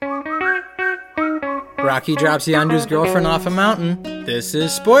Rocky drops Yondu's girlfriend off a mountain. This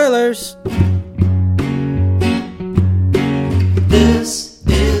is spoilers. This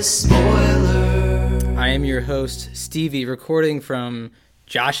is spoiler. I am your host, Stevie, recording from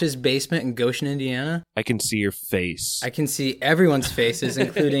Josh's basement in Goshen, Indiana. I can see your face. I can see everyone's faces,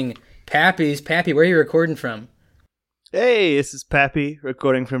 including Pappy's. Pappy, where are you recording from? Hey, this is Pappy,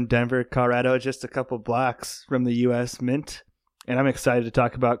 recording from Denver, Colorado, just a couple blocks from the U.S. Mint. And I'm excited to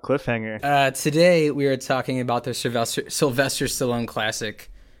talk about Cliffhanger. Today, we are talking about the Sylvester Stallone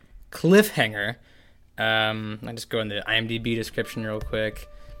classic, Cliffhanger. I'll just go in the IMDb description real quick.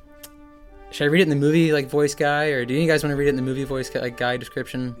 Should I read it in the movie voice guy, or do you guys want to read it in the movie voice guy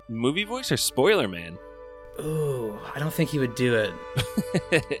description? Movie voice or spoiler man? Ooh, I don't think he would do it.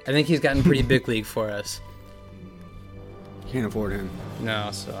 I think he's gotten pretty big league for us. Can't afford him. No,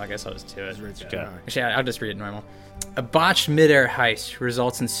 so I guess I'll just do it. Okay. Actually, I'll just read it normal. A botched mid-air heist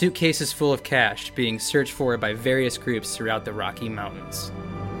results in suitcases full of cash being searched for by various groups throughout the Rocky Mountains.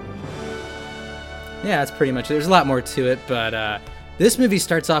 Yeah, that's pretty much it. There's a lot more to it, but this movie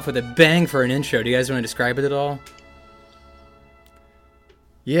starts off with a bang for an intro. Do you guys want to describe it at all?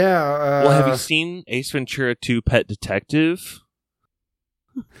 Yeah. Well, have you seen Ace Ventura 2 Pet Detective?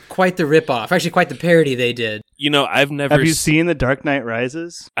 Quite the ripoff. Actually, quite the parody they did. You know, I've never... Have you seen The Dark Knight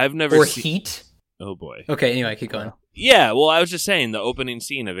Rises? I've never Or seen... Heat? Oh, boy. Okay, anyway, keep going. Yeah, well, I was just saying, the opening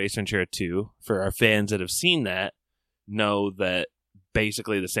scene of Ace Ventura 2, for our fans that have seen that, know that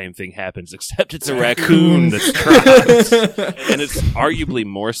basically the same thing happens, except it's a raccoon that's dropped. And it's arguably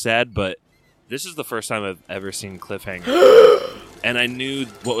more sad, but this is the first time I've ever seen Cliffhanger. And I knew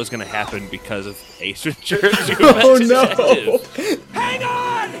what was going to happen because of Ace Ventura 2 Oh, Pet no! Detective. Hang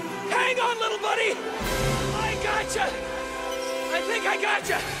on! Hang on, little buddy! I gotcha! I think I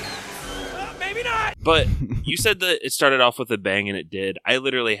gotcha! Maybe not! But you said that it started off with a bang, and it did. I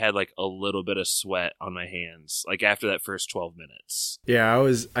literally had a little bit of sweat on my hands, after that first 12 minutes. Yeah,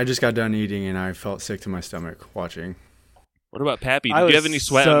 I just got done eating and I felt sick to my stomach watching. What about Pappy? Did you have any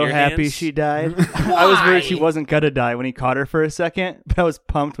sweat on your hands? I was so happy she died. I was worried she wasn't going to die when he caught her for a second, but I was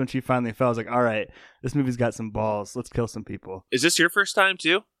pumped when she finally fell. I was like, all right, this movie's got some balls. Let's kill some people. Is this your first time,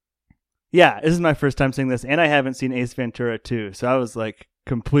 too? Yeah, this is my first time seeing this, and I haven't seen Ace Ventura 2, so I was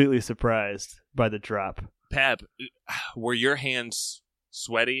completely surprised by the drop. Pap, were your hands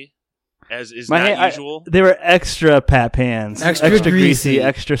sweaty, as is My not usual? They were extra pap hands. Extra greasy.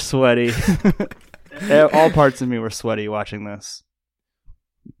 Extra sweaty. All parts of me were sweaty watching this.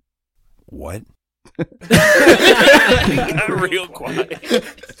 What? Got real quiet.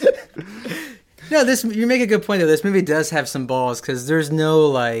 No, you make a good point, though. This movie does have some balls, because there's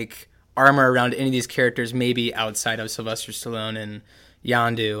no, armor around any of these characters, maybe outside of Sylvester Stallone and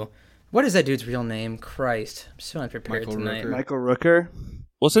Yondu. What is that dude's real name? Christ. I'm so unprepared Michael tonight. Rooker. Michael Rooker.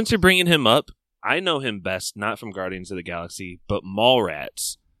 Well, since you're bringing him up, I know him best, not from Guardians of the Galaxy, but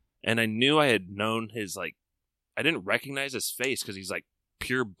Mallrats. And I knew I had known his, I didn't recognize his face, because he's,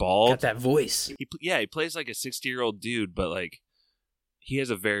 pure bald. Got that voice. He plays like a 60-year-old dude, but, he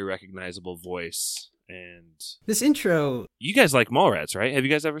has a very recognizable voice. And This intro, you guys like Mallrats, right? Have you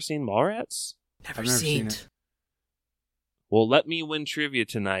guys ever seen Mallrats? never I've never seen seen it. it. Well, let me win trivia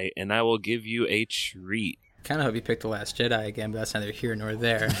tonight, and I will give you a treat. Kind of hope you picked The Last Jedi again, but that's neither here nor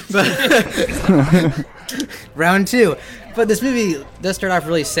there. But round two. But this movie does start off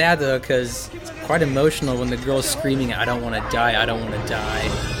really sad, though, because it's quite emotional when the girl's screaming, "I don't want to die, I don't want to die."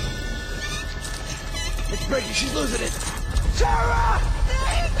 It's breaking, she's losing it! Tara!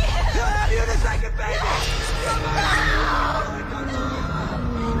 You're the second baby!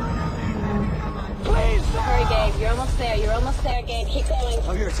 Please, Hurry, Sarah! Gabe. You're almost there. You're almost there, Gabe. Keep going.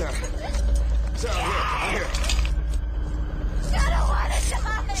 I'm here, Sarah. Sarah, I'm here. I don't want to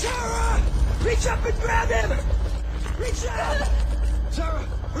die. Sarah! Reach up and grab him! Reach up! Sarah,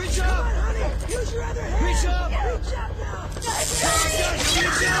 reach up! Come on, honey! Use your other hand! Reach up! Reach up now!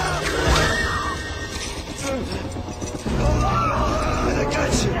 Reach up! I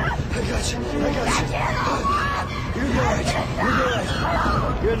got you! I got you! I got you! You're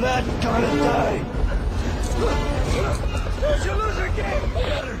good! You're not gonna die! Don't you lose her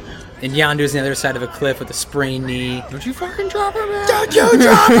game! And Yondu's on the other side of a cliff with a sprained knee. Don't you fucking drop her, man! Don't you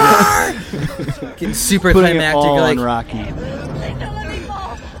drop her! Getting super Putting it climactic. all Like, on Rocky. Please don't let me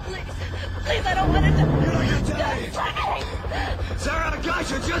fall. Please, I don't want to die. You're not gonna die! Sarah, I got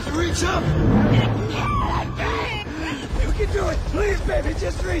you! Just reach up! You can do it! Please, baby,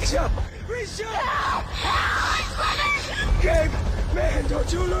 just reach up! Reach up! Gabe! Man,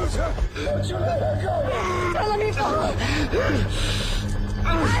 don't you lose her! Don't you let her go! Don't let me fall.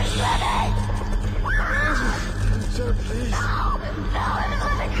 Sir, please. No,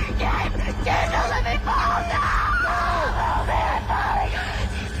 don't let me fall.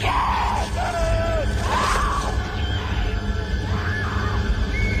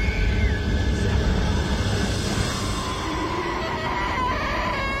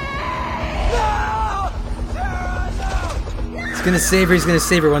 He's gonna save her. He's gonna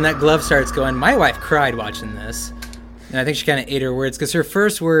save her. When that glove starts going, my wife cried watching this, and I think she kind of ate her words because her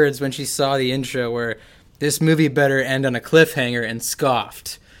first words when she saw the intro were, "This movie better end on a cliffhanger," and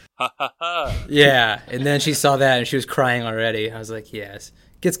scoffed. Ha ha ha. Yeah, and then she saw that and she was crying already. I was like, yes.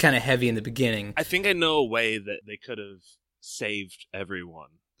 Gets kind of heavy in the beginning. I think I know a way that they could have saved everyone,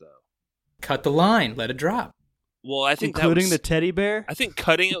 though. Cut the line. Let it drop. Well, I think Including that the teddy bear? I think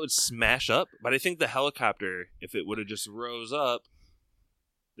cutting it would smash up, but I think the helicopter, if it would have just rose up,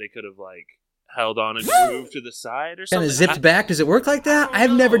 they could have like held on and moved to the side or Kind something. of zipped back. Does it work like that? I've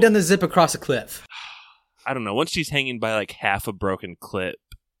never done the zip across a cliff. I don't know. Once she's hanging by like half a broken clip,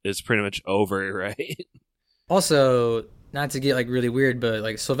 it's pretty much over, right? Also, not to get like really weird, but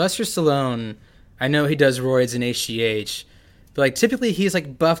like Sylvester Stallone, I know he does roids and HGH, but like typically he's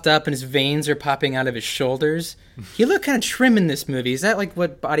like buffed up and his veins are popping out of his shoulders. He looked kind of trim in this movie. Is that like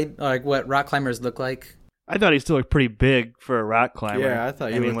what what rock climbers look like? I thought he still looked pretty big for a rock climber. Yeah, I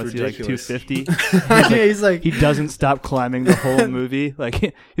thought he looked was ridiculous. he like 250? Yeah, he's like He doesn't stop climbing the whole movie.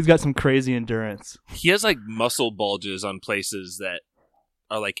 Like he's got some crazy endurance. He has like muscle bulges on places that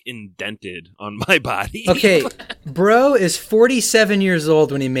are like indented on my body. Okay, bro is 47 years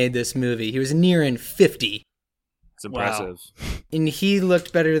old when he made this movie. He was nearing 50. It's impressive. And he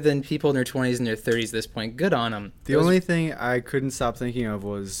looked better than people in their 20s and their 30s at this point. Good on him. the only thing I couldn't stop thinking of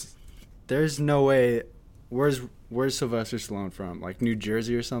was, there's no way. Where's Sylvester Stallone from? Like New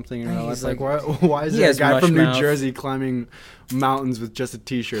Jersey or something in real life? He's Like, like- why is he there a has guy from mush New mouth. Jersey climbing mountains with just a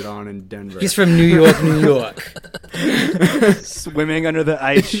T-shirt on in Denver? He's from New York, New York. Swimming under the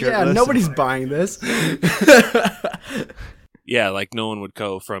ice shirtless. yeah, nobody's buying this. Yeah, like no one would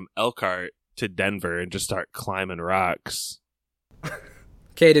go from Elkhart to Denver and just start climbing rocks.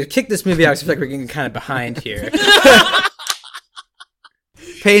 Okay, to kick this movie out, I feel like we're getting kind of behind here.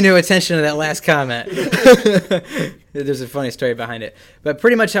 Pay no attention to that last comment. There's a funny story behind it. But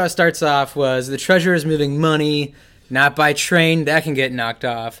pretty much how it starts off was the treasurer is moving money, not by train, that can get knocked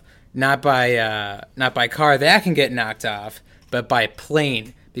off. Not by car, that can get knocked off. But by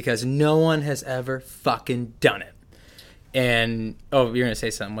plane, because no one has ever fucking done it. And, oh, you're going to say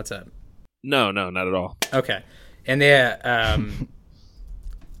something. What's up? No, not at all. Okay. And they,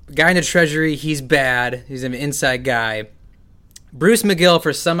 guy in the treasury, he's bad. He's an inside guy. Bruce McGill,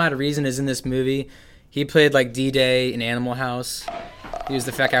 for some odd reason, is in this movie. He played like D-Day in Animal House. He was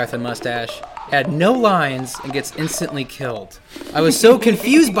the fat guy with the mustache. Had no lines and gets instantly killed. I was so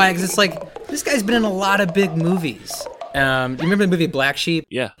confused by it because it's like, this guy's been in a lot of big movies. You remember the movie Black Sheep?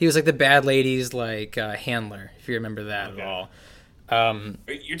 Yeah. He was like the bad lady's like handler, if you remember that at all.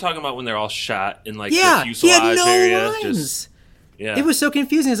 You're talking about when they're all shot in like Yeah, the he fuselage had no area. lines. Yeah. It was so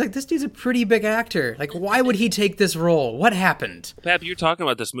confusing. It's like, this dude's a pretty big actor. Like, why would he take this role? What happened? Pap, you're talking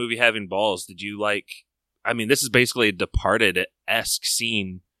about this movie having balls. Did you like? I mean, this is basically a Departed-esque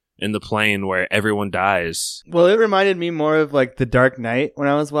scene in the plane where everyone dies. Well, it reminded me more of like The Dark Knight when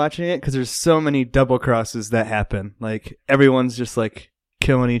I was watching it, because there's so many double crosses that happen. Like everyone's just like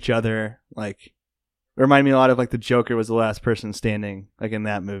killing each other. Like it reminded me a lot of like the Joker was the last person standing, like in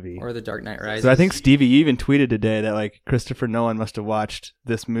that movie. Or The Dark Knight Rises. So I think Stevie, you even tweeted today that like Christopher Nolan must have watched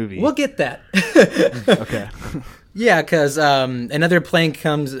this movie. We'll get that. Okay. Yeah, because another plane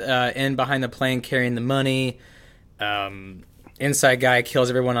comes in behind the plane carrying the money. Inside guy kills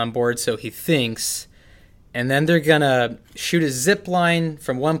everyone on board, so he thinks. And then they're going to shoot a zip line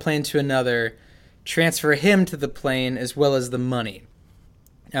from one plane to another, transfer him to the plane as well as the money.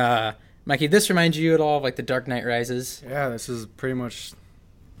 Mikey, this reminds you at all of like The Dark Knight Rises? Yeah, this is pretty much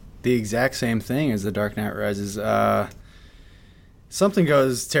the exact same thing as The Dark Knight Rises. Something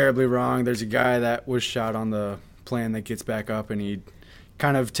goes terribly wrong. There's a guy that was shot on the plane that gets back up, and he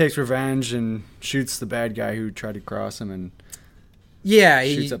kind of takes revenge and shoots the bad guy who tried to cross him and Yeah.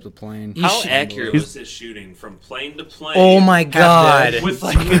 shoots up the plane. he How sh- accurate was his shooting from plane to plane? Oh my god. With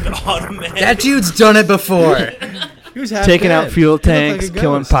like an automatic. That dude's done it before. He was half Taking dead. out fuel He looked like tanks, a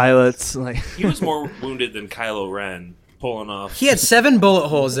killing ghost. pilots. Like He was more wounded than Kylo Ren pulling off. He had 7 bullet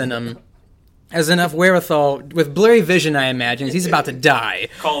holes in him. Has enough wherewithal, with blurry vision, I imagine, he's about to die,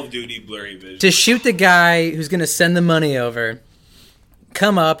 Call of Duty blurry vision. to shoot the guy who's going to send the money over,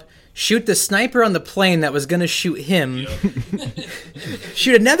 come up, shoot the sniper on the plane that was going to shoot him,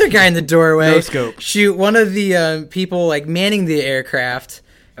 shoot another guy in the doorway, No scope. shoot one of the people like manning the aircraft,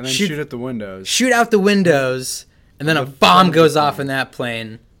 And then shoot at the windows. shoot out the windows, and then a bomb goes off in that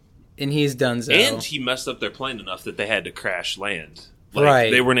plane, and he's done so. And he messed up their plane enough that they had to crash land. Like,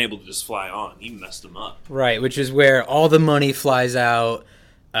 Right. They weren't able to just fly on. He messed them up. Right, which is where all the money flies out.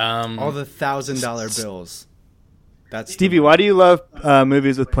 All the $1,000 bills. That's Stevie, why do you love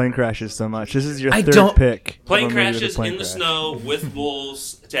movies with plane crashes so much? This is your I third don't- pick. Plane of a movie with a crashes plane in the crash. snow with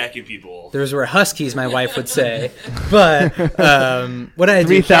wolves attacking people. Those were huskies, my wife would say. But what did I do?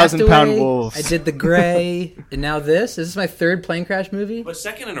 3,000 pound Castaway, wolves. I did The Gray, and now this. Is this my third plane crash movie? But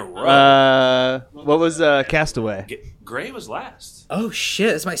second in a row. What was Castaway? Gray was last. Oh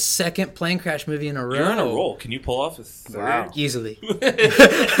shit! It's my second plane crash movie in a row. You're on a roll. Can you pull off a third? Easily.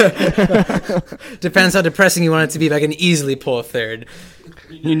 Depends how depressing you want it to be. But I can easily pull a third.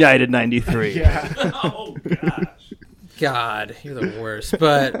 United 93. Oh gosh. God, you're the worst.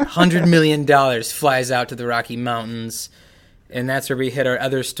 But $100 million flies out to the Rocky Mountains, and that's where we hit our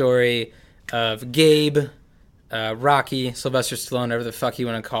other story of Gabe, Rocky, Sylvester Stallone, whatever the fuck you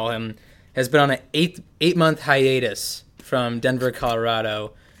want to call him, has been on an eight-month hiatus from Denver,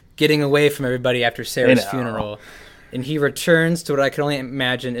 Colorado, getting away from everybody after Sarah's funeral. And he returns to what I can only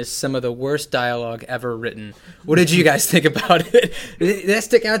imagine is some of the worst dialogue ever written. What did you guys think about it? Did that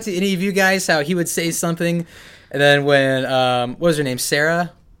stick out to any of you guys, how he would say something, and then when, what was her name,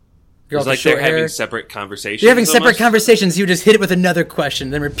 Sarah? Girl It's with like the short they're having hair? separate conversations. They're having separate almost. conversations. He would just hit it with another question,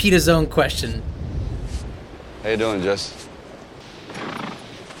 then repeat his own question. How you doing, Jess?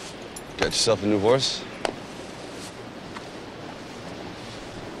 Got yourself a new horse?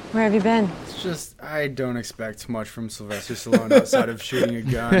 Where have you been? It's just, I don't expect much from Sylvester Stallone outside of shooting a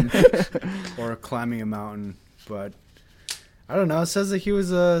gun or climbing a mountain. But I don't know. It says that he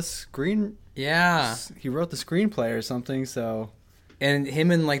was a Yeah. he wrote the screenplay or something. So And him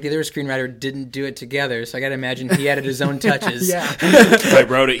and like the other screenwriter didn't do it together, so I gotta imagine he added his own touches. yeah, If I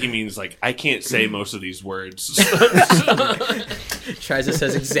wrote it, he means like I can't say most of these words. Tries to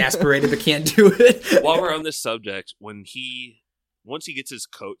says exasperated but can't do it. While we're on this subject, once he gets his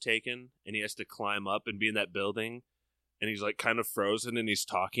coat taken and he has to climb up and be in that building, and he's like kind of frozen and he's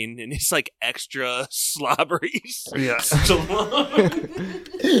talking and he's like extra slobbery. Yeah. Stallone.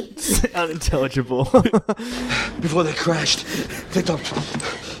 Unintelligible. Before they crashed, they dumped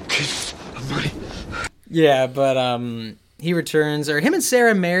cases of money. Yeah, but he returns, or him and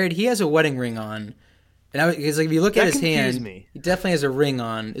Sarah married. He has a wedding ring on, and because like if you look at That his confused hand, me. he definitely has a ring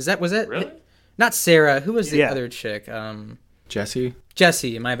on. Was that Really? Not Sarah? Who was the Yeah. other chick? Jesse.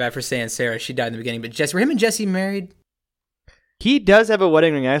 Jesse. My bad for saying Sarah. She died in the beginning, but Jesse. Were him and Jesse married? He does have a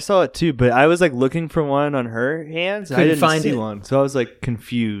wedding ring. I saw it too, but I was like looking for one on her hands. And I Couldn't didn't find see it. one, so I was like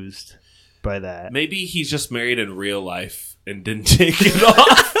confused by that. Maybe he's just married in real life and didn't take it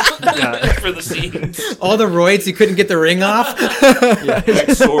off for the scenes. All the roids, he couldn't get the ring off.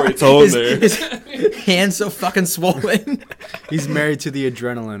 Sorry, it's on there. His hand's so fucking swollen. He's married to the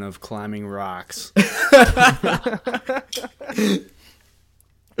adrenaline of climbing rocks.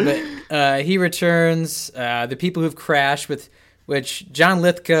 But he returns. The people who've crashed with, which John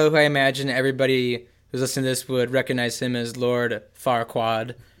Lithgow, who I imagine everybody who's listening to this would recognize him as Lord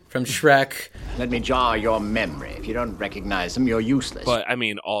Farquaad from Shrek. Let me jar your memory. If you don't recognize him, you're useless. But I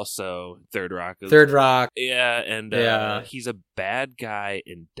mean, also Third Rock. Third Rock. Yeah, and Yeah. he's a bad guy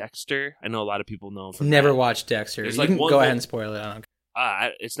in Dexter. I know a lot of people know him from Never that. watched Dexter. There's You like can one go whole- ahead and spoil it. I don't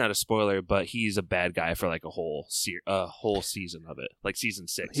It's not a spoiler, but he's a bad guy for like a whole season of it. Like season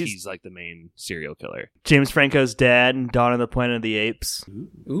 6, he's like the main serial killer. James Franco's dad in Dawn of the Planet of the Apes.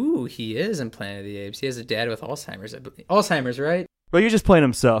 Ooh, he is in Planet of the Apes. He has a dad with Alzheimer's. I believe. Alzheimer's, right? Well, you're just playing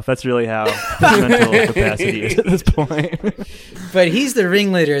himself. That's really how his mental capacity is at this point. But he's the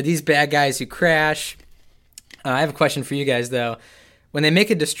ringleader of these bad guys who crash. I have a question for you guys, though. When they make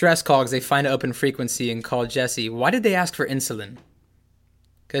a distress call because they find an open frequency and call Jesse, why did they ask for insulin?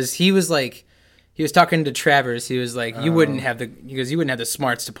 Because he was talking to Travers. He was like, you wouldn't have the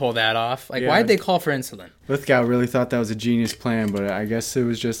smarts to pull that off. Like, Yeah. why did they call for insulin? Lithgow really thought that was a genius plan, but I guess it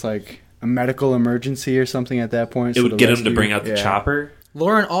was just like a medical emergency or something at that point. It so would the get him to rescue- bring out the yeah. chopper.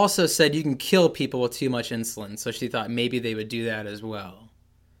 Lauren also said you can kill people with too much insulin, so she thought maybe they would do that as well.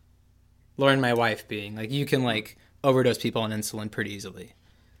 Lauren, my wife, being like, you can like overdose people on insulin pretty easily.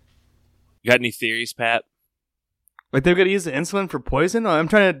 You got any theories, Pat? Like they're gonna use the insulin for poison? Oh, I'm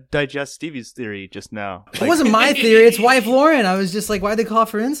trying to digest Stevie's theory just now. It wasn't my theory. It's wife Lauren. I was just like, why'd they call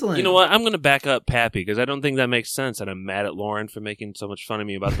for insulin? You know what? I'm going to back up Pappy because I don't think that makes sense, and I'm mad at Lauren for making so much fun of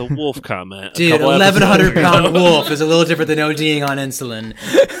me about the wolf comment. Dude, 1,100 pound wolf is a little different than ODing on insulin.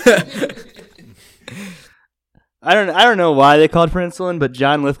 I don't know why they called for insulin, but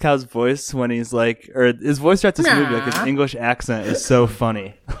John Lithgow's voice when he's like, or his voice starts this movie, like his English accent is so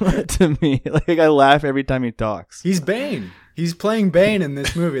funny to me. Like I laugh every time he talks. He's Bane. He's playing Bane in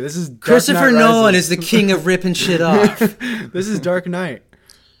this movie. This is Dark Christopher Knight Nolan Rises. is the king of ripping shit off. This is Dark Knight.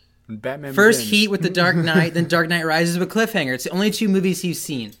 And Batman First Begins. Heat with The Dark Knight, then Dark Knight Rises with Cliffhanger. It's the only two movies he's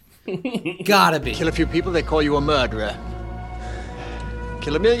seen. Gotta be. Kill a few people, they call you a murderer.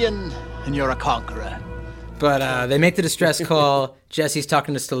 Kill a million, and you're a conqueror. But they make the distress call. Jesse's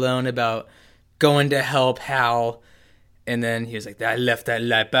talking to Stallone about going to help Hal. And then he was like, I left that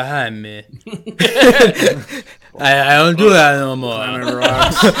life behind me. I don't do that no more. Climbing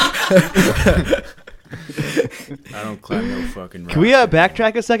rocks. I don't climb no fucking rocks. Can we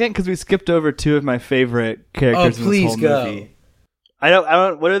backtrack a second? Because we skipped over two of my favorite characters in this please whole go. movie. I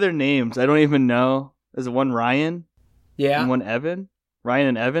don't. What are their names? I don't even know. Is one Ryan? Yeah. And one Evan? Ryan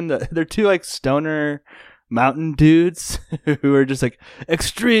and Evan? They're two like stoner mountain dudes who are just like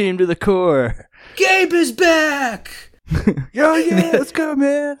extreme to the core. Gabe is back! Oh yeah, let's go,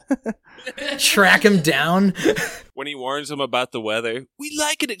 man. Track him down. When he warns him about the weather, we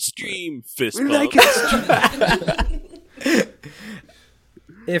like an extreme fist We bump. like it.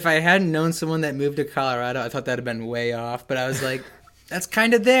 If I hadn't known someone that moved to Colorado, I thought that'd have been way off. But I was like, that's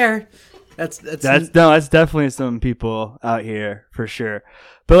kind of there. That's definitely some people out here for sure.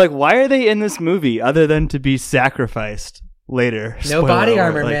 But like, why are they in this movie other than to be sacrificed later? No Spoiler body alert.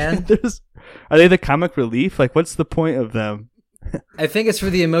 armor, Like, man. Are they the comic relief? Like, what's the point of them? I think it's for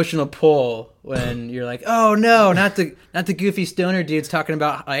the emotional pull when you're like, oh no, not the goofy stoner dudes talking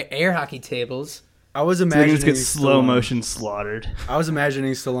about air hockey tables. I was So they imagining just get slow Stallone- motion slaughtered. I was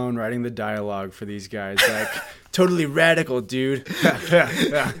imagining Stallone writing the dialogue for these guys, like totally radical, dude. You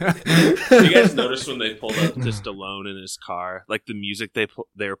guys notice when they pulled up to Stallone in his car, like the music they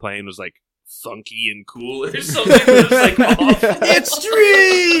were playing was like funky and cool or something? It was like off.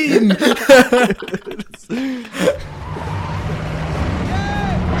 Extreme!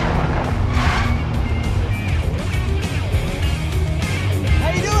 How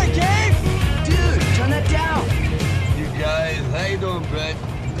you doing, Gabe? Dude, turn that down. You guys, how you doing, Brett?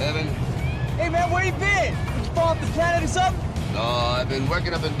 Evan? Hey, man, where you been? Did you fall off the planet or something? No, I've been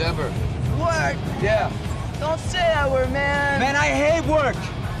working up in Denver. Work? Yeah. Don't say that word, man. Man, I hate work.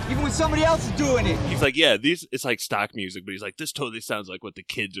 Even when somebody else is doing it. He's like, yeah, it's like stock music, but he's like, this totally sounds like what the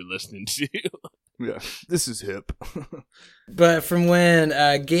kids are listening to. Yeah, this is hip. But from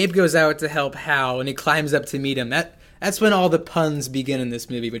when Gabe goes out to help Hal and he climbs up to meet him, that's when all the puns begin in this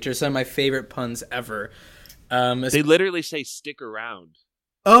movie, which are some of my favorite puns ever. They literally say "stick around."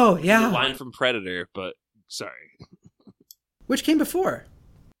 Oh The yeah, line from Predator, but sorry, which came before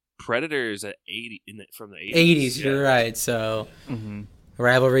Predator is at 80 from the 80s. 80s. Yeah. You're right. So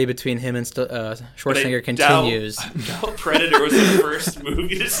rivalry between him and Schwarzenegger But I doubt- continues. I doubt Predator was the first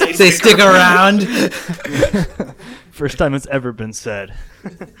movie to say They stick around. First time it's ever been said.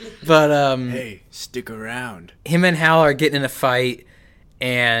 But Hey, stick around. him and Hal are getting in a fight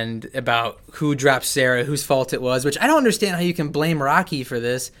and about who dropped Sarah, whose fault it was, which I don't understand how you can blame Rocky for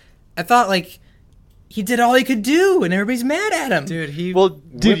this. I thought like he did all he could do and everybody's mad at him. Dude, he Well,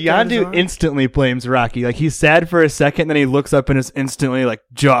 dude, whipped out his Yondu arm. instantly blames Rocky. Like, he's sad for a second, then he looks up and is instantly, like,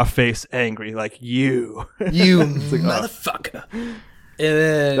 jaw face angry. Like, you. You like, motherfucker. And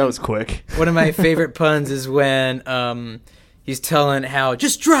then That was quick. one of my favorite puns is when he's telling Hal,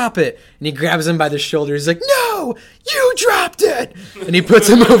 just drop it. And he grabs him by the shoulder. He's like, no, you dropped it. And he puts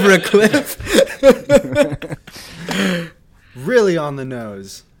him over a cliff. really on the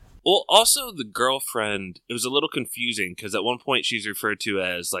nose. Well, also the girlfriend, it was a little confusing because at one point she's referred to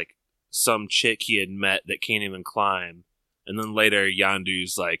as like some chick he had met that can't even climb. And then later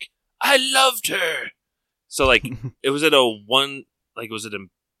Yondu's like, I loved her. So like, was it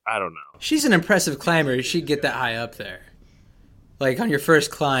I don't know. She's an impressive climber. She'd get that high up there. Like on your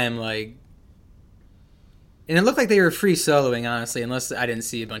first climb, like. And it looked like they were free soloing, honestly, unless I didn't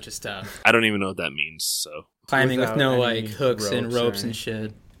see a bunch of stuff. I don't even know what that means, so. Climbing with Without no any like hooks and ropes or and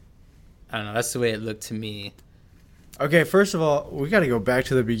shit. I don't know. That's the way it looked to me. Okay, first of all, we got to go back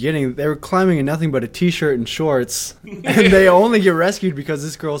to the beginning. They were climbing in nothing but a t-shirt and shorts, and they only get rescued because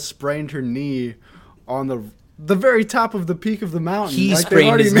this girl sprained her knee on the very top of the peak of the mountain. He they sprained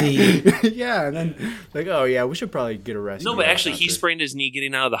already his knee. Yeah, and then like, oh yeah, we should probably get a rescue. No, but actually he helicopter. sprained his knee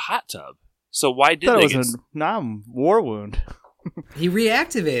getting out of the hot tub. So why did That they was get... a war wound. He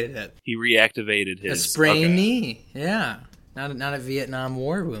reactivated it. He reactivated his... A sprained okay. knee. Yeah. Not a Vietnam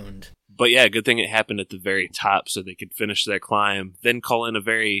War wound. But yeah, good thing it happened at the very top so they could finish their climb, then call in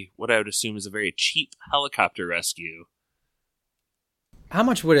what I would assume is a very cheap helicopter rescue. How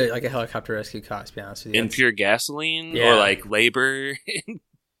much would a helicopter rescue cost, to be honest with you? In pure gasoline? Yeah. Or like labor?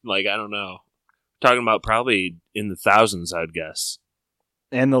 Like, I don't know. Talking about probably in the thousands, I'd guess.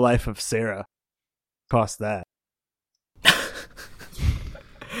 And the life of Sarah. Cost that.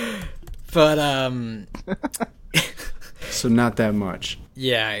 But, So not that much.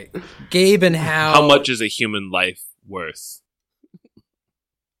 yeah. Gabe and Hal... How much is a human life worth?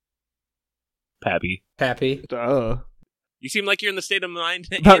 Pappy. Pappy. Oh. You seem like you're in the state of mind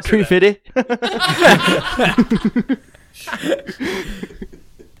to About answer that. 350?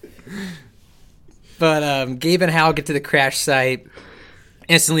 But Gabe and Hal get to the crash site,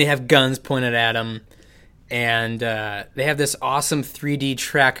 instantly have guns pointed at them, and they have this awesome 3D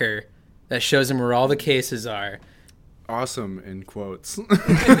tracker that shows them where all the cases are. Awesome in quotes.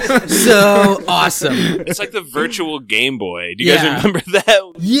 So awesome. It's like the virtual Game Boy. Do you guys Yeah. remember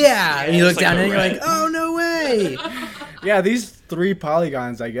that? Yeah. And you look it's down like and a you're rat. like, oh, no way. Yeah, these 3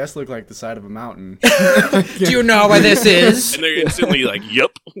 polygons, I guess, look like the side of a mountain. Do you know where this is? And they're instantly like,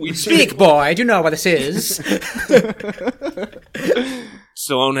 "Yup, we Speak, boy. Do you know where this is?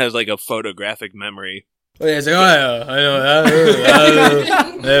 Stallone has like a photographic memory. It's like, oh, I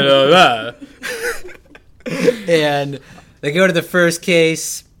know that. And they go to the first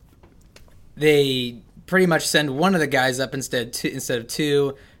case. They pretty much send one of the guys up instead of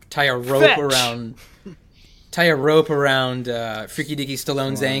two. Tie a rope around Freaky Deaky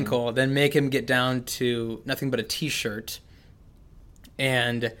Stallone's ankle. Then make him get down to nothing but a t-shirt.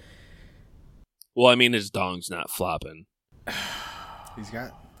 And Well, I mean, his dong's not flopping. He's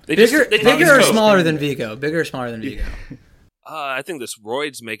got... bigger or coast. smaller than Vigo? Bigger or smaller than Vigo? I think the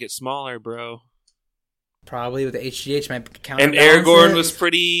roids make it smaller, bro. Probably with the HGH might count. And Aragorn was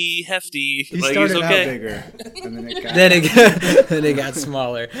pretty hefty. He like, started he's out okay. bigger, and then it got... then it got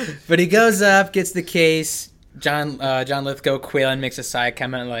smaller. But he goes up, gets the case. John Lithgow, Quaylen makes a side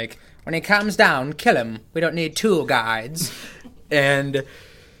comment like, when he comes down, kill him. We don't need 2 guides. And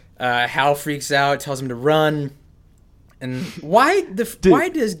Hal freaks out, tells him to run. And why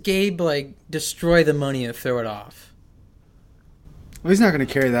does Gabe like destroy the money and throw it off? Well, he's not going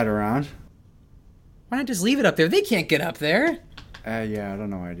to carry that around. Why not just leave it up there? They can't get up there. Yeah, I don't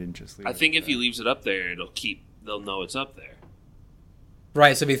know why I didn't just leave I it think if there. he leaves it up there, they'll know it's up there.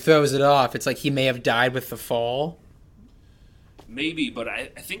 Right, so if he throws it off, it's like he may have died with the fall. Maybe, but I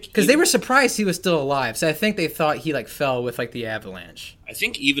think... Because they were surprised he was still alive. So I think they thought he like fell with like the avalanche. I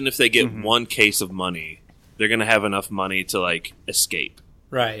think even if they get one case of money, they're going to have enough money to like escape.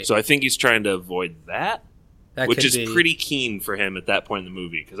 Right. So I think he's trying to avoid that. That which could is be. pretty keen for him at that point in the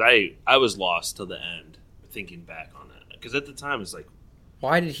movie, because I was lost till the end thinking back on that, because at the time it's like,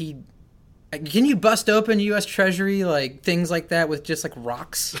 Why did he... Can you bust open U.S. Treasury, like, things like that with just, like,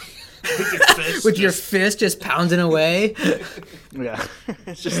 rocks? With your fist just pounding away? Yeah.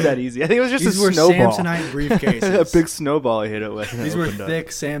 It's just that easy. I think it was just These a were snowball. Samsonite briefcases. A big snowball I hit it with. These were thick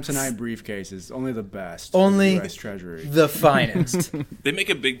Samsonite briefcases. Only the best. Only U.S. Treasury. the finest. they make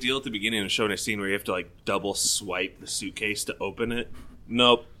a big deal at the beginning of showing a scene where you have to like double swipe the suitcase to open it.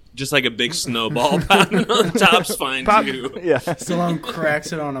 Nope, just like a big snowball pounding on the top's fine too. Yeah. Stallone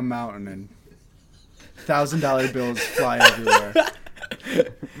cracks it on a mountain and $1,000 bills fly everywhere.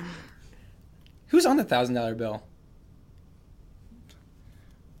 Who's on the $1,000 bill?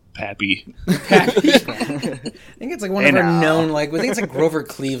 Pappy. Pappy. I think it's like one of our known, like, I think it's like Grover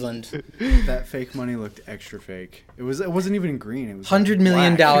Cleveland. That fake money looked extra fake. It wasn't even green. It was $100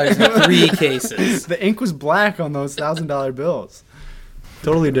 million black. in 3 cases. The ink was black on those $1,000 bills.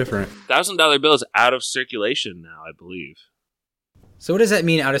 Totally different. $1,000 bill is out of circulation now, I believe. So what does that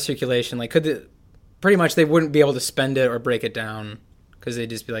mean, out of circulation? Like, pretty much they wouldn't be able to spend it or break it down because they'd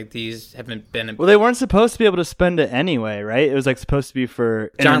just be like, these haven't been... Well, they weren't supposed to be able to spend it anyway, right? It was like supposed to be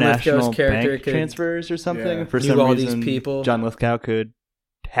for John international Lithgow's character bank could- transfers or something. Yeah. For Knew some all these reason, people. John Lithgow could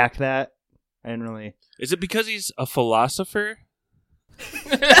hack that. I didn't really... Is it because he's a philosopher?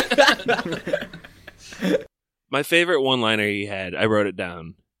 My favorite one-liner he had, I wrote it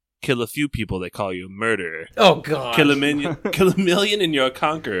down. Kill a few people, they call you a murderer. Oh, God. Kill a million and you're a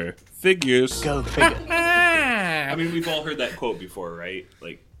conqueror. Figures. Go figure. I mean, we've all heard that quote before, right?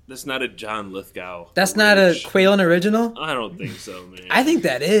 Like, that's not a John Lithgow. That's not a original. Quaylen original? I don't think so, man. I think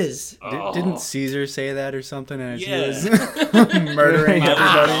that is. Oh. Didn't Caesar say that or something as Yeah. he was murdering My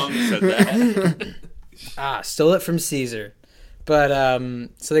everybody? mom said that. Stole it from Caesar. But,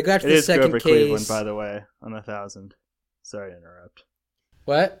 so they go after It the is second Grover case. Cleveland, by the way, on the 1,000. Sorry to interrupt.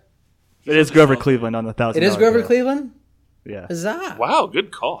 What? It is Grover Cleveland on the 1,000. It is Grover Cleveland? Yeah. Huzzah. Wow,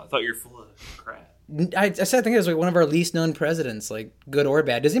 good call. I thought you were full of crap. I said I think it was like one of our least known presidents, like good or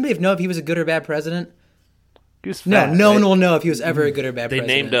bad. Does anybody know if he was a good or bad president? He was No, fat, no right? one will know if he was ever a good or bad They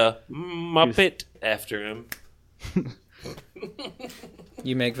president. named a Muppet after him.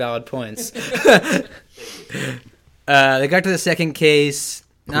 You make valid points. They got to the second case.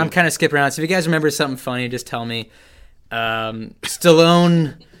 Now I'm kind of skipping around. So if you guys remember something funny, just tell me.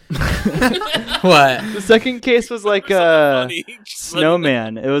 Stallone. What? The second case was like Funny.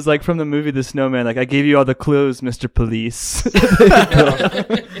 Snowman. It was like from the movie The Snowman. Like, I gave you all the clues, Mr. Police.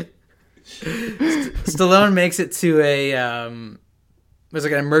 Stallone makes it to a there's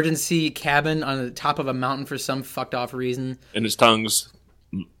like an emergency cabin on the top of a mountain for some fucked off reason. And his tongue's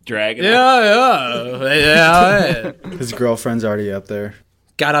dragging. Yeah. His girlfriend's already up there.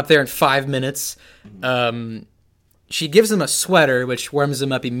 Got up there in 5 minutes. She gives him a sweater, which warms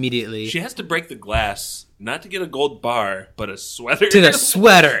him up immediately. She has to break the glass, not to get a gold bar, but a sweater. To the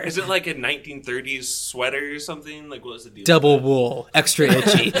sweater. Is it like a 1930s sweater or something? Like, what was the deal? Double wool, extra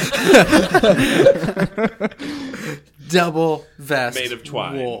itchy. Double vest. Made of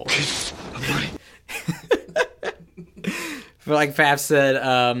twine. Wool. But like Faf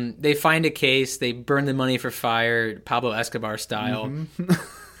said, they find a case, they burn the money for fire, Pablo Escobar style. Mm-hmm.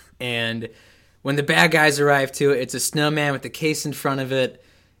 And when the bad guys arrive to it, it's a snowman with the case in front of it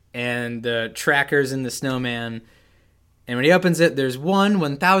and the trackers in the snowman. And when he opens it, there's one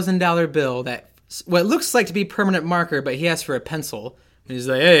 $1,000 bill that what looks like to be permanent marker, but he asks for a pencil. And he's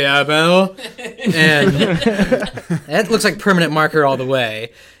like, hey, pencil. And that looks like permanent marker all the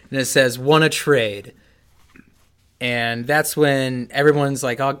way. And it says, won a trade. And that's when everyone's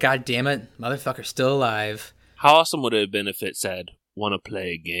like, oh, God damn it, motherfucker's still alive. How awesome would it have been if it said, want to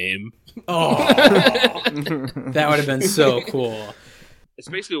play a game? Oh, that would have been so cool. It's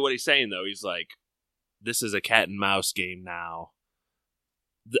basically what he's saying, though. He's like, this is a cat and mouse game now.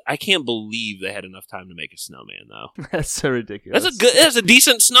 I can't believe they had enough time to make a snowman, though. That's so ridiculous. That's a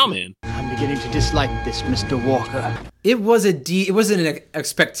decent snowman. I'm beginning to dislike this, Mr. Walker. It wasn't a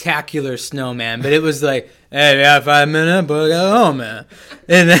spectacular snowman, but it was like, hey, we got 5 minutes, but go home, man.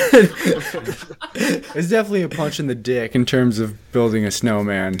 And then It's definitely a punch in the dick in terms of building a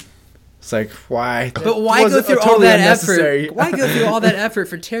snowman. It's like, why? But why go through all that effort? Why go through all that effort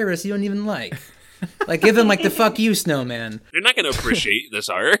for terrorists you don't even like? Like, give them like the fuck you snowman. You're not going to appreciate this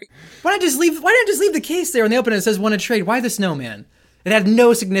art. Why not just leave the case there when they open it? It says want to trade. Why the snowman? It had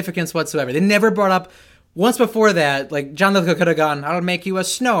no significance whatsoever. They never brought up once before that. Like John Lithgow could have gone, "I'll make you a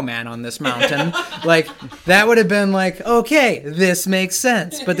snowman on this mountain." Like that would have been like, okay, this makes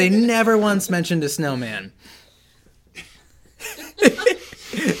sense. But they never once mentioned a snowman.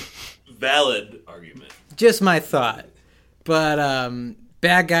 Valid argument. Just my thought. But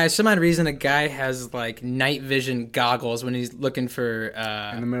bad guy, some odd reason a guy has like night vision goggles when he's looking for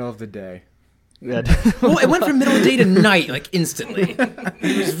in the middle of the day. Yeah. Well, it went from middle of day to night like instantly.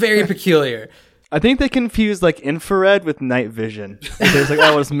 It was very peculiar. I think they confused like infrared with night vision. There's like,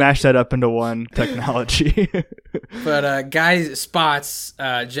 oh, let's mash that up into one technology. But guy spots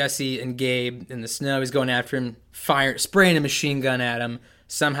Jesse and Gabe in the snow. He's going after him, spraying a machine gun at him.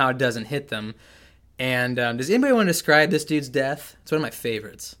 Somehow it doesn't hit them. And does anybody want to describe this dude's death? It's one of my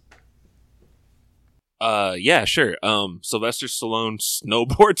favorites. Yeah, sure. Sylvester Stallone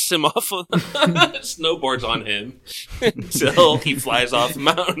snowboards him off snowboards on him until he flies off the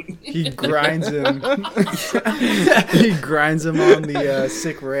mountain. He grinds him. He grinds him on the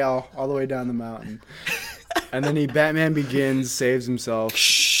sick rail all the way down the mountain. And then Batman Begins, saves himself.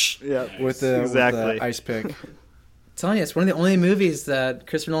 Yeah, with the ice pick. I'm telling you, it's one of the only movies that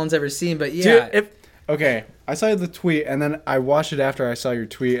Christopher Nolan's ever seen. But yeah, dude, okay, I saw the tweet, and then I watched it after I saw your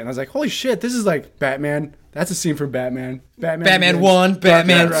tweet, and I was like, holy shit, this is like Batman. That's a scene from Batman. Batman 1,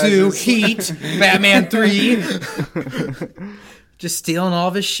 Batman 2, Heat, Batman 3. Just stealing all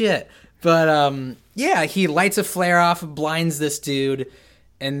of his shit. But, yeah, he lights a flare off, blinds this dude,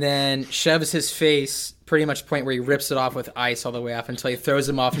 and then shoves his face pretty much to the point where he rips it off with ice all the way off until he throws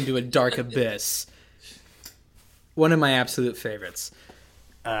him off into a dark abyss. One of my absolute favorites.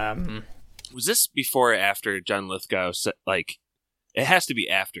 Was this before or after John Lithgow said, like, it has to be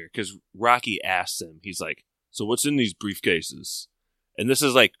after, because Rocky asks him, he's like, so what's in these briefcases? And this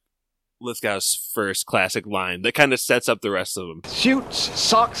is like Lithgow's first classic line that kind of sets up the rest of them. Suits,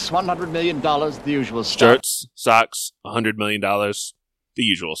 socks, $100 million, the usual stuff. Shirts, socks, $100 million, the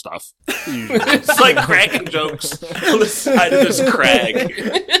usual stuff. It's like cracking jokes on the side of this crag.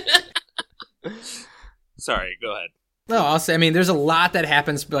 Sorry, go ahead. No, I'll say, I mean, there's a lot that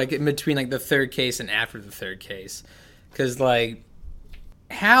happens like in between like the third case and after the third case. Because, like,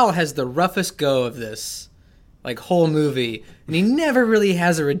 Hal has the roughest go of this, like, whole movie. And he never really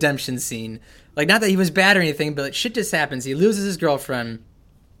has a redemption scene. Like, not that he was bad or anything, but like, shit just happens. He loses his girlfriend.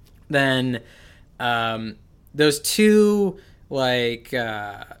 Then those two, like,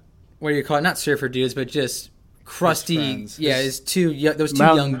 what do you call it? Not surfer dudes, but just crusty, those two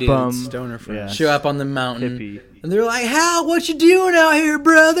young dudes, bum. Stoner friends, show up on the mountain, hippie. And they're like, "Hal, what you doing out here,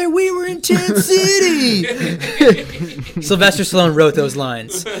 brother? We were in Tent City." Sylvester Stallone wrote those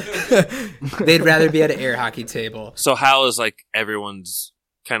lines. They'd rather be at an air hockey table. So Hal is like everyone's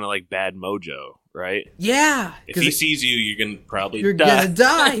kind of like bad mojo, right? Yeah, If he sees you, you're gonna probably you're die. gonna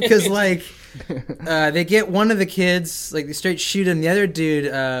die because like they get one of the kids, like they straight shoot him. The other dude,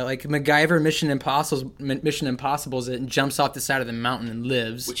 like MacGyver Mission Impossibles it and jumps off the side of the mountain and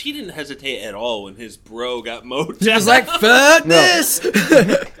lives. Which he didn't hesitate at all when his bro got mowed He down. was like, "Fuck this!"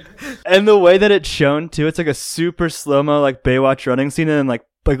 And the way that it's shown too, it's like a super slow mo like Baywatch running scene, and then like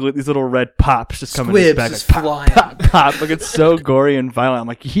these little red pops just coming Squibs back, just like, flying. pop, pop. Like it's so gory and violent. I'm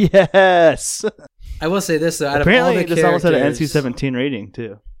like, yes. I will say this though: out Apparently, of all the this almost had an characters- NC-17 rating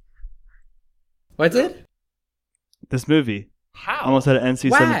too. What did? This movie How? almost had an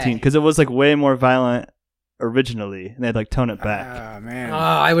NC-17 because it was like way more violent originally, and they'd like tone it back. Ah, man. Oh,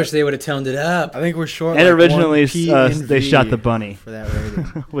 I wish they would have toned it up. I think we're short. And like originally, one P and they V shot the bunny for that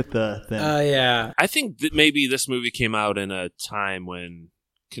rating. with the thing. Oh yeah. I think that maybe this movie came out in a time when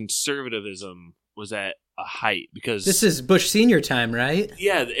conservatism was at a height because This is Bush Senior time, right?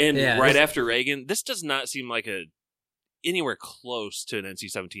 yeah, and Yeah, right this- after Reagan, this does not seem like anywhere close to an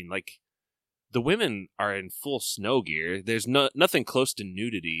NC-17. Like the women are in full snow gear. There's nothing close to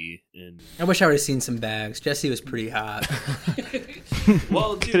nudity, and I wish I would have seen some bags. Jessie was pretty hot.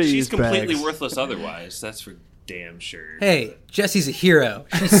 well, dude, Coulda she's used completely bags. worthless otherwise. That's for damn sure. Hey, Jessie's a hero.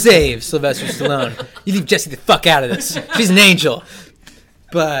 She saves Sylvester Stallone. You leave Jessie the fuck out of this. She's an angel.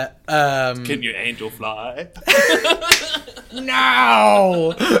 But Can your angel fly?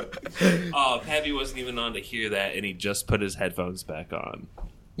 no. Oh, Pappy wasn't even on to hear that, and he just put his headphones back on.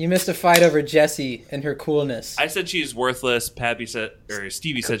 You missed a fight over Jessie and her coolness. I said she's worthless. Pappy said, or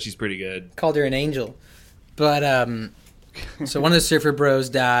Stevie said she's pretty good. Called her an angel. But so one of the surfer bros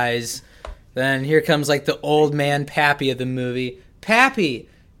dies. Then here comes like the old man Pappy of the movie. Pappy,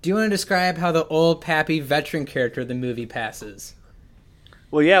 do you want to describe how the old Pappy veteran character of the movie passes?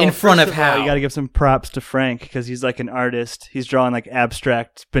 Well, yeah. In well, front first of all, how? you got to give some props to Frank because he's like an artist. He's drawing like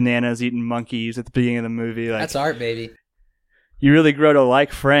abstract bananas eating monkeys at the beginning of the movie. Like, That's art, baby. you really grow to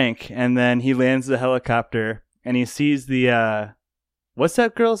like Frank, and then he lands the helicopter and he sees the what's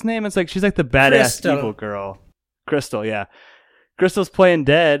that girl's name? It's like she's like the badass Crystal. evil girl. Crystal, yeah. Crystal's playing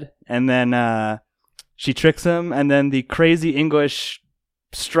dead, and then she tricks him, and then the crazy English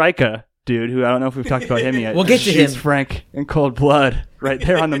striker dude, who I don't know if we've talked about him yet. We'll get to shoots him. Frank in cold blood right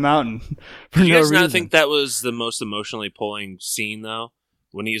there on the mountain for Do you no guys reason. not think that was the most emotionally pulling scene, though?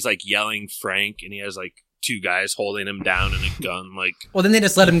 When he's like yelling Frank, and he has like two guys holding him down and a gun, like Well, then they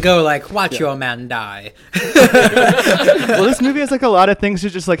just let him go, like, watch your man die. Well, this movie has like a lot of things that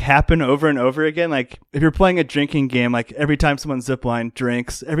just like happen over and over again. Like if you're playing a drinking game, like every time someone zipline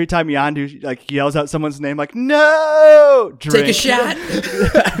drinks, every time Yandu like yells out someone's name, like no, drink. Take a shot.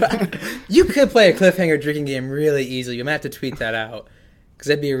 You could play a cliffhanger drinking game really easily. You might have to tweet that out because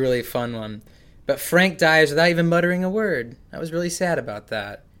that'd be a really fun one. But Frank dies without even muttering a word. I was really sad about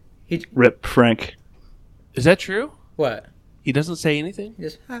that. He Rip Frank. is that true? what? He doesn't say anything. He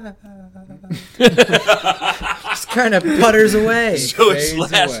just just kind of putters away. So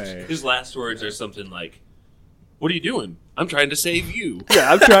Fades his last words are something like, "What are you doing? I'm trying to save you."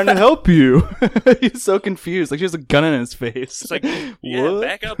 Yeah, I'm trying to help you. He's so confused. Like she has a gun in his face. It's like, yeah, What?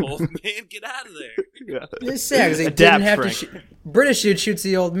 back up, old man, get out of there. Yeah. It's sad because they Adapt, didn't have Frank. to shoot. British dude shoots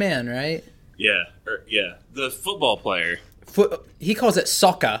the old man, right? Yeah, the football player. He calls it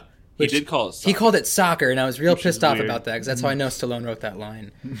soccer. He did call it. He called it soccer, and I was real Which is pissed off weird. about that because that's how I know Stallone wrote that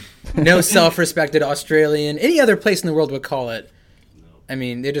line. No self-respected Australian, any other place in the world would call it. I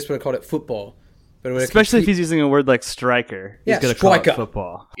mean, they just would have called it football. But it would have Especially if he's using a word like striker. Yeah, he's gonna call it striker.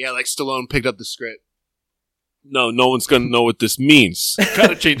 football. Yeah, like Stallone picked up the script. No one's gonna know what this means.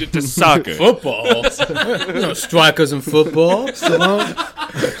 Gotta change it to soccer. football. No strikers in football.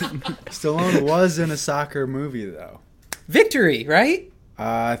 Stallone was in a soccer movie though. Victory, right?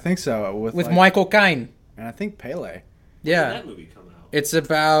 I think so. With like, Michael Caine. and I think Pele. When did Yeah, that movie come out? it's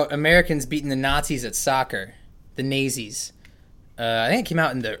about Americans beating the Nazis at soccer, the Nazis. I think it came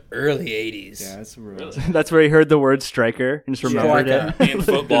out in the early '80s. Yeah, it's real. That's where he heard the word striker and just remembered Striker. it. And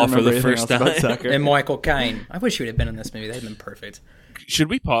football Didn't for the remember anything first else about time. soccer. And Michael Caine. I wish he would have been in this movie. That'd have been perfect. Should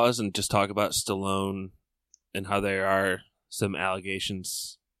we pause and just talk about Stallone and how there are some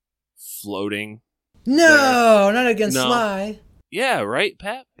allegations floating? No, not against No. Sly. Yeah, right,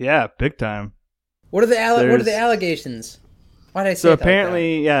 Pat? Yeah, big time. What are the what are the There's- allegations? Why did I say So it like that?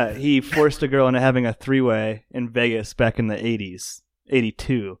 apparently, yeah, he forced a girl into having a three-way in Vegas back in the 80s,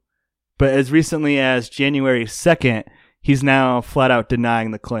 82. But as recently as January 2nd, he's now flat out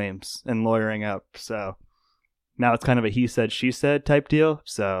denying the claims and lawyering up. So now it's kind of a he said, she said type deal.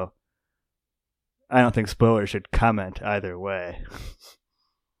 So I don't think spoilers should comment either way.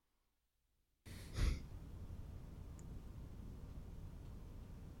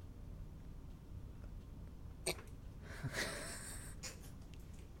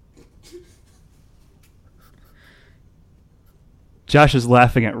 Josh is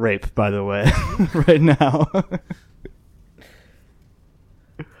laughing at rape, by the way, right now.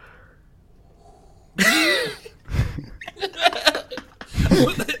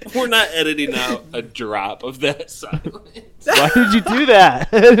 We're not editing out a drop of that silence. Why did you do that?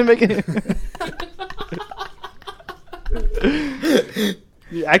 It didn't make any...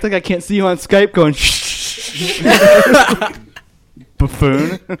 You act like I can't see you on Skype going shh.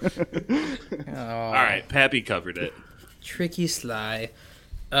 Buffoon. All right, Pappy covered it. Tricky Sly.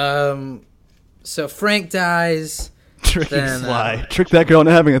 So Frank dies. Tricky Then, Sly. Trick that girl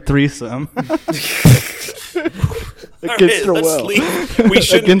into having a threesome. Against her will. We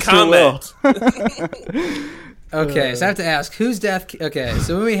shouldn't Against her will. comment. Okay, so I have to ask, whose death... Okay,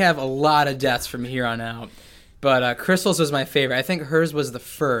 so we have a lot of deaths from here on out. But Crystal's was my favorite. I think hers was the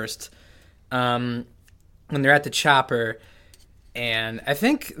first. When they're at the chopper. And I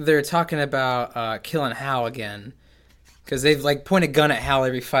think they're talking about killing Hal again. Because they've, like, point a gun at Hal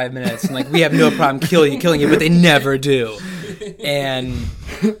every 5 minutes. And, like, we have no problem killing you, but they never do. And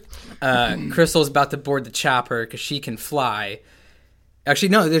Crystal's about to board the chopper because she can fly. Actually,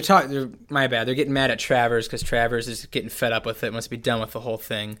 no, my bad. They're getting mad at Travers because Travers is getting fed up with it, must be done with the whole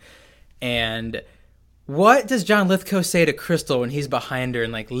thing. And what does John Lithgow say to Crystal when he's behind her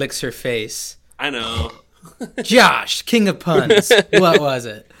and, like, licks her face? I know. Josh, king of puns. What was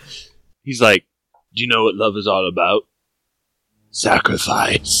it? He's like, do you know what love is all about?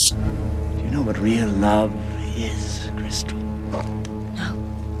 Sacrifice. Do you know what real love is, Crystal? No.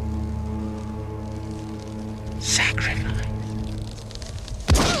 Sacrifice.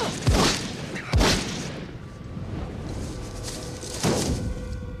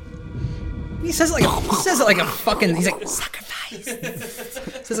 He says it like a fucking. He's like sacrifice.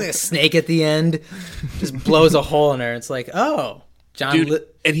 Says like a snake at the end. Just blows a hole in her. It's like, oh, John. Dude,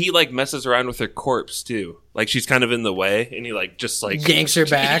 and he like messes around with her corpse too. Like she's kind of in the way, and he like just like yanks her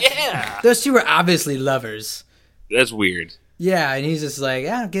back. Yeah, those two were obviously lovers. That's weird. Yeah, and he's just like,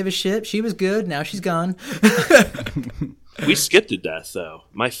 I don't give a shit. She was good. Now she's gone. We skipped a death though.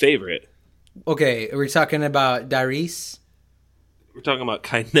 My favorite. Okay, are we talking about Darius? We're talking about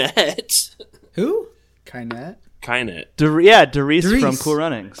Kynette. Who? Kynette? Kynette. Darius from Cool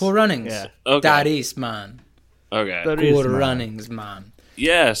Runnings. Cool Runnings. Yeah. Okay. Darius, man. Okay. Cool Runnings, man.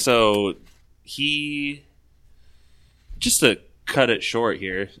 Yeah, so he... Just to cut it short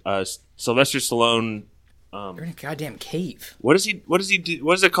here, Sylvester Stallone... You're in a goddamn cave. What does he do?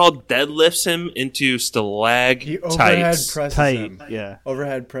 What is it called? Deadlifts him into He overhead stalagmites. presses him. Yeah.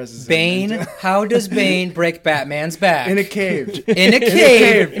 Overhead presses Bane, him. how does Bane break Batman's back? In a cave. In a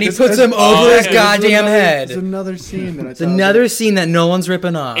cave. And he puts him over his goddamn head. There's another scene that I It's another scene that no one's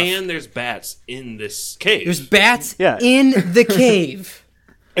ripping off. And there's bats in this cave. There's bats Yeah. in the cave.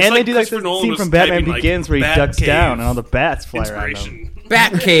 It's And like they do like Christopher the Nolan scene was from Batman typing, like, Begins where he Bat ducks cave down and all the bats fly around him. inspiration.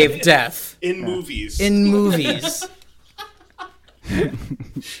 Bat cave death In movies. in movies. And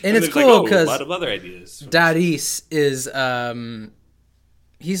it's there's cool a because lot of other ideas. Darius is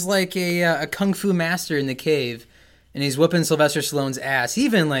he's like a kung fu master in the cave, and he's whipping Sylvester Stallone's ass. He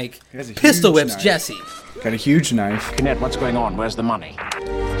even like He has a pistol huge whips knife. Jesse. Got a huge knife. Kynette, what's going on? Where's the money?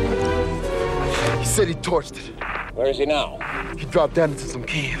 He said he torched it. Where is he now? He dropped down into some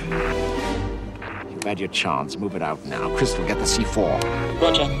cave. You've had your chance. Move it out now. Crystal, get the C4.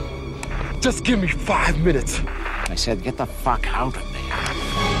 Roger. Just give me 5 minutes. I said get the fuck out of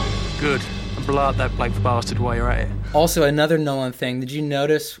there. Good. And blow up that Blake bastard while you're at it. Also, another Nolan thing. Did you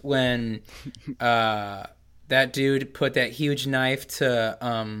notice when that dude put that huge knife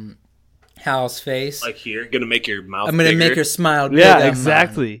to Hal's face? Like here, gonna make your mouth I'm gonna bigger. make her smile. Yeah, bigger,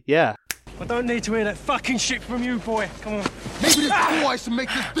 exactly. Yeah. I don't need to hear that fucking shit from you, boy. Come on. Maybe this boy should make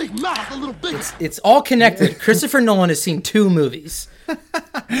this big mouth a little bigger. It's all connected. Christopher Nolan has seen 2 movies. I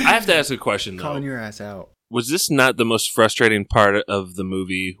have to ask a question though. Calling your ass out. Was this not the most frustrating part of the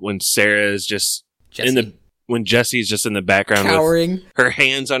movie when Sarah is just when Jesse's just in the background Cowering. with her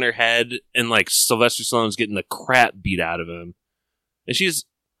hands on her head and like Sylvester Stallone's getting the crap beat out of him, and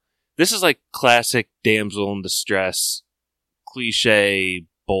this is like classic damsel in distress, cliche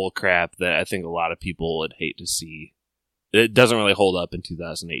bull crap that I think a lot of people would hate to see. It doesn't really hold up in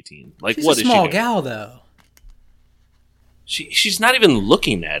 2018. Like, She's what a is small she doing? gal, though. She's not even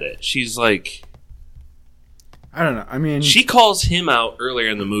looking at it. She's like, I don't know. I mean, she calls him out earlier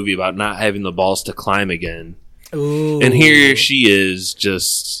in the movie about not having the balls to climb again. Ooh. And here she is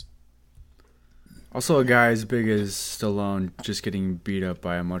just... also a guy as big as Stallone just getting beat up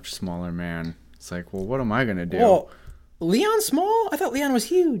by a much smaller man. It's like, well, what am I gonna do? Well, Leon small? I thought Leon was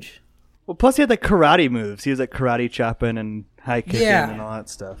huge. Well, plus he had like karate moves. He was like karate chopping and high kicking Yeah. and all that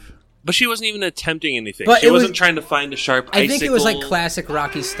stuff. But she wasn't even attempting anything. But She it was- wasn't trying to find a sharp icicle. I think it was like classic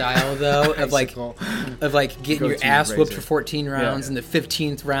Rocky style though, of like getting your Go-to ass whooped razor. for 14 rounds, and the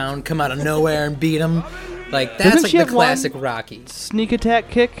 15th round come out of nowhere and beat him. Like that's Doesn't like she the have one- classic Rocky. Sneak attack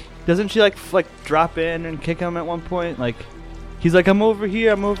kick? Doesn't she like drop in and kick him at one point? Like he's like, I'm over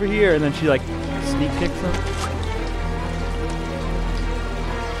here, and then she like sneak kicks him.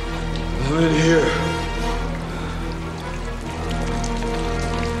 I'm in here.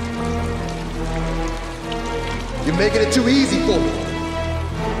 You're making it too easy for me.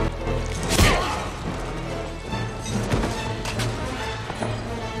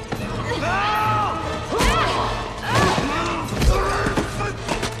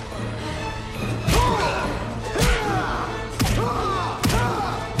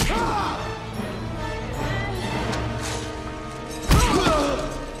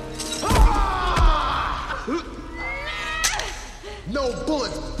 No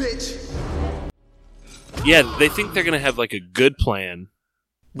bullets, bitch. Yeah, they think they're going to have like a good plan,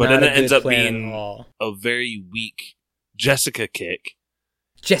 but Not then a it ends good up plan at being all. a very weak Jessica kick.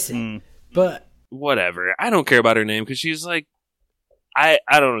 Jesse. But Whatever. I don't care about her name because she's like, I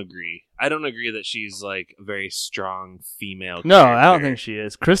don't agree. I don't agree that she's like a very strong female. No, character. I don't think she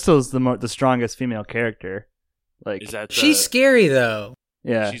is. Crystal's the strongest female character. Like Is that the, she's scary though.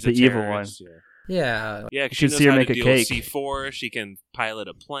 yeah, she's the a evil one. terrorist, Yeah, Yeah. yeah. 'cause You she should knows see her how make to a deal cake. with C4. She can pilot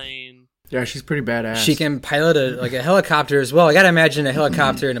a plane. Yeah, she's pretty badass. She can pilot a helicopter as well. I gotta imagine a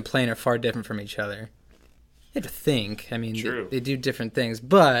helicopter and a plane are far different from each other. You have to think. I mean, True. they do different things.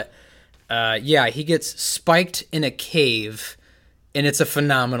 But yeah, he gets spiked in a cave, and it's a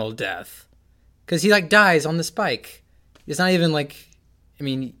phenomenal death because he like dies on the spike. It's not even like, I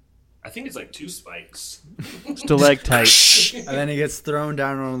mean, I think it's like 2 spikes. Stalactite. And then he gets thrown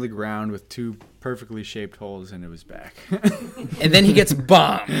down on the ground with 2 perfectly shaped holes into his back. and then he gets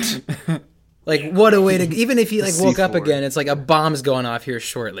bombed. Like what a way to! Even if he like woke up C4. again, it's like a bomb's going off here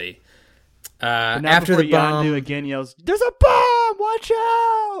shortly. But not After the before bomb, Yondu again yells, "There's a bomb! Watch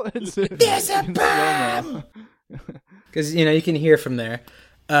out!" There's a bomb! Because you can hear from there.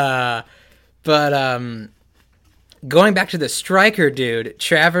 But going back to the striker dude,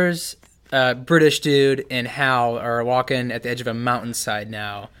 Travers, British dude, and Hal are walking at the edge of a mountainside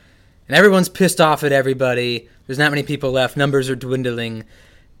now, and everyone's pissed off at everybody. There's not many people left. Numbers are dwindling,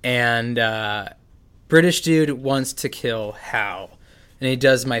 and British dude wants to kill Hal, and he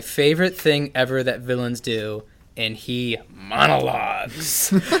does my favorite thing ever that villains do, and he monologues.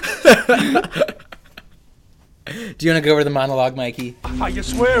 Do you want to go over the monologue, Mikey? Are you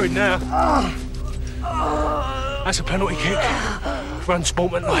swearing now? That's a penalty kick.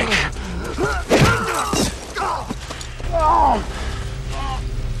 Unsportsmanlike.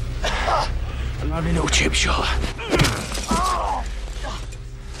 A lovely little chip shot.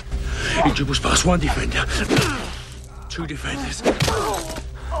 He dribbles past 1 defender. 2 defenders.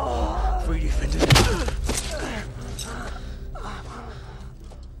 3 defenders.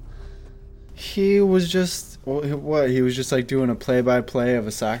 He was just what? He was just like doing a play-by-play of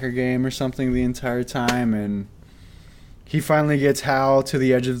a soccer game or something the entire time, and he finally gets Hal to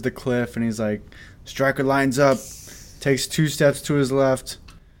the edge of the cliff, and he's like, Stryker lines up, takes 2 steps to his left,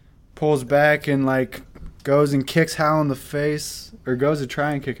 pulls back, and like goes and kicks Hal in the face, or goes to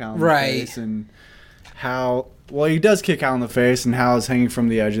try and kick Hal in the face, and Hal. Well, he does kick Hal in the face, and Hal is hanging from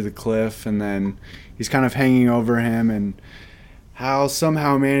the edge of the cliff, and then he's kind of hanging over him, and Hal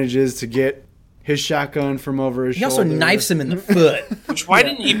somehow manages to get his shotgun from over his shoulder. He also knifes him in the foot. Which, why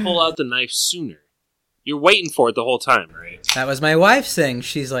didn't he pull out the knife sooner? You're waiting for it the whole time, right? That was my wife saying.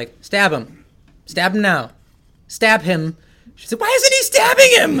 She's like, stab him. Stab him now. Stab him. She said, why isn't he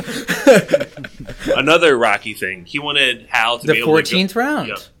stabbing him? Another Rocky thing. He wanted Hal to The be able to 14th round.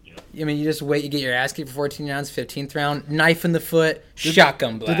 Yep. I mean, you just wait, you get your ass kicked for 14 rounds, 15th round, knife in the foot,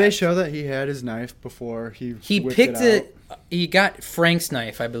 shotgun blast. Did they show that he had his knife before he whipped picked it? He got Frank's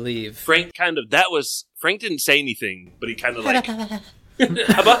knife, I believe. Frank Frank didn't say anything, but he kind of like, here's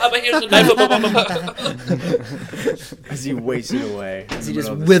the knife. As he wasted away. As he just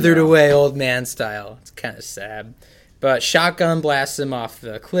withered away old man style. It's kind of sad. But shotgun blasts him off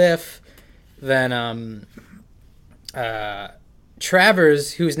the cliff. Then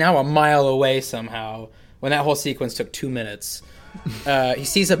Travers, who's now a mile away somehow, when that whole sequence took 2 minutes, he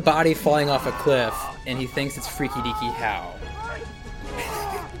sees a body falling off a cliff, and he thinks it's Freaky Deaky Hal.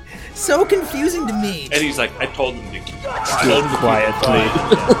 So confusing to me. And he's like, I told him to keep quietly.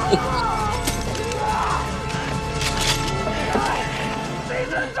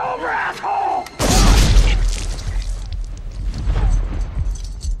 Season's over, asshole!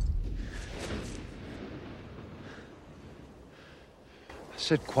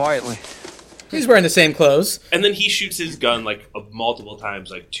 Sit quietly. He's wearing the same clothes. And then he shoots his gun like multiple times,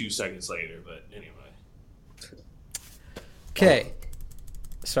 like 2 seconds later. But anyway. Okay.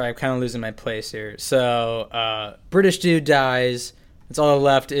 Sorry, I'm kind of losing my place here. So, British dude dies. It's all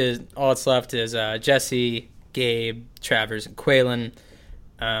that's left is Jesse, Gabe, Travers, and Quaylen.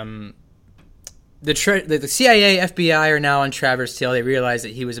 The CIA, FBI are now on Travers' tail. They realize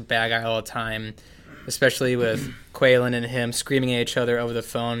that he was a bad guy all the time, especially with Quaylen and him screaming at each other over the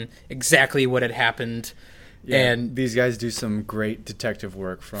phone exactly what had happened. Yeah, and these guys do some great detective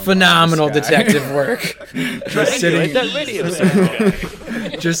work. Phenomenal detective work. Just sitting, that radio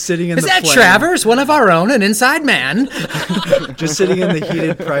sound. Just sitting in Is the that plane. Travers, one of our own, an inside man? Just sitting in the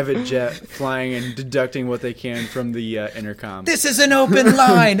heated private jet, flying and deducting what they can from the intercom. This is an open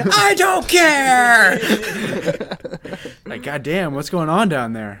line. I don't care. Like, goddamn, what's going on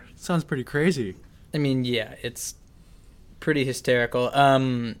down there? Sounds pretty crazy. I mean, yeah, it's pretty hysterical.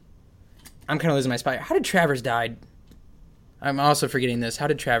 I'm kind of losing my spot. How did Travers die? I'm also forgetting this. How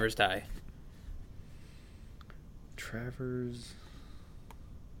did Travers die? Travers.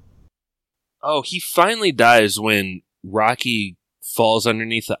 Oh, he finally dies when Rocky falls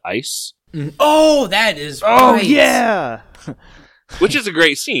underneath the ice. Oh, that is Oh, right. yeah! Which is a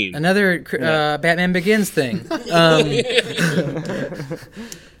great scene. Another Batman Begins thing.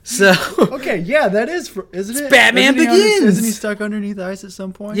 So Okay, yeah, that is, isn't it? Batman Begins! Isn't he stuck underneath the ice at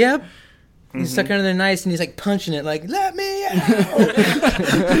some point? Yep. He's stuck under the ice and he's like punching it like, let me out.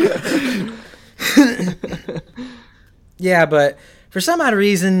 Yeah, but for some odd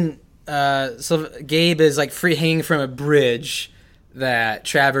reason, so Gabe is like free hanging from a bridge that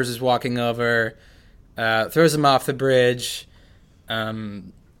Travers is walking over, throws him off the bridge.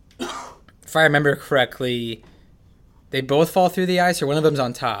 If I remember correctly, they both fall through the ice or one of them's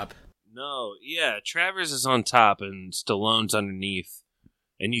on top. No, yeah, Travers is on top and Stallone's underneath.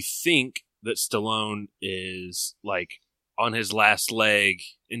 And you think that Stallone is like on his last leg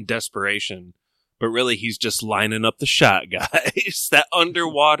in desperation, but really he's just lining up the shot, guys. That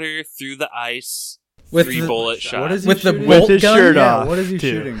underwater through the ice With 3-bullet shot. What is he With the shooting? bolt With his gun? shirt Yeah, off. what is he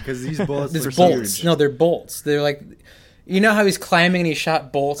too. shooting? Because these bullets There's are bolts. huge. No, they're bolts. They're like, you know how he's climbing and he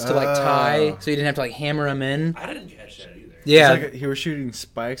shot bolts to like tie, Oh. so he didn't have to like hammer them in. I didn't catch that either. Yeah, It's like he was shooting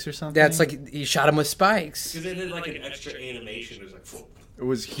spikes or something. that's like he shot him with spikes. Because they did like an extra animation. It was like, It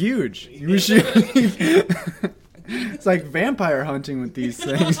was huge. He was shooting. It's like vampire hunting with these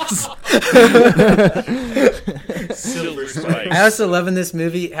things. silver spikes. I also love in this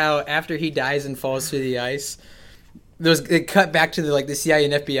movie how after he dies and falls through the ice, they cut back to the CIA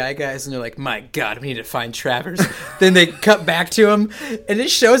and FBI guys, and they're like, "My God, we need to find Travers." Then they cut back to him, and it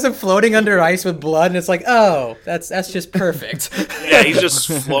shows him floating under ice with blood, and it's like, "Oh, that's just perfect." Yeah, he's just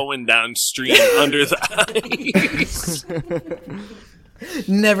flowing downstream under the ice.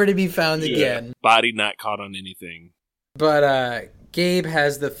 Never to be found again. Body not caught on anything. But Gabe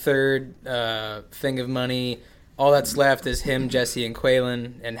has the third thing of money. All that's left is him, Jesse, and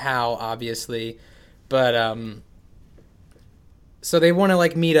Quaylen, and Hal, obviously. But so they want to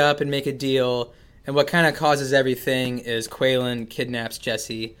like meet up and make a deal. And what kind of causes everything is Quaylen kidnaps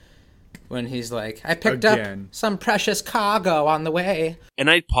Jesse when he's like, "I picked Again. up some precious cargo on the way." And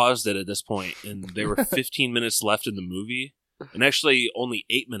I paused it at this point, and there were 15 minutes left in the movie, and actually only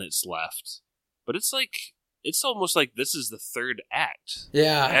 8 minutes left. But it's almost like this is the third act.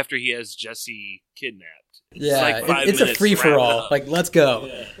 Yeah. After he has Jesse kidnapped. It's Yeah, like 5 it's a minutes free for wrapped all. up. Like, let's go.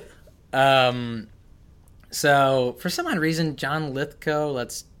 Yeah. So for some odd reason, John Lithgow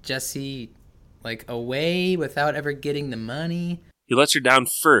lets Jesse like away without ever getting the money. He lets her down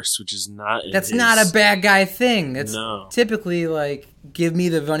first, which is not. That's not a bad guy thing. It's No. typically like, give me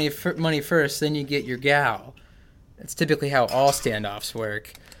the money first, then you get your gal. That's typically how all standoffs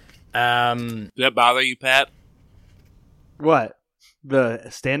work. Did that bother you, Pat? What? The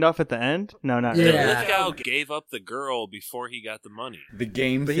standoff at the end? No, not really. Yeah. Lithgow gave up the girl before he got the money. The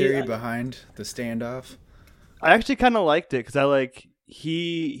game But theory behind the standoff. I actually kind of liked it because I like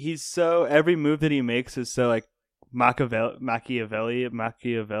he's so every move that he makes is so like Machiavellian.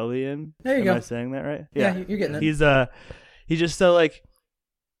 There you Am go. I saying that right? Yeah, you're getting it. He's just so like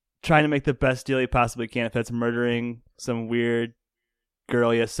trying to make the best deal he possibly can. If that's murdering some weird girl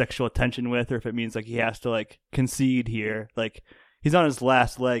he has sexual attention with, or if it means like he has to like concede here, like he's on his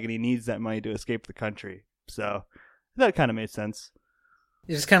last leg and he needs that money to escape the country. So that kind of made sense.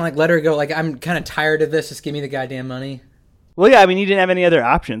 You just kind of like let her go. Like, I'm kind of tired of this. Just give me the goddamn money. Well, yeah, I mean, he didn't have any other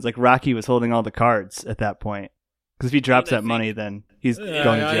options. Like, Rocky was holding all the cards at that point. Because if he drops that money, then he's going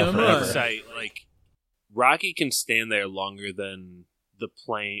to jail forever. Insight, like Rocky can stand there longer than the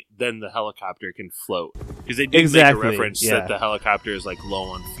helicopter can float. Because they do Exactly, make a reference yeah. that the helicopter is like low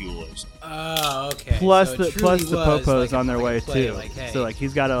on fuel or something. Oh, okay. Plus So the it truly was popos like a on their way play, too. like, hey. So like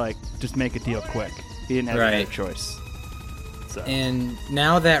he's got to like just make a deal quick. He didn't have any Right. choice. So. And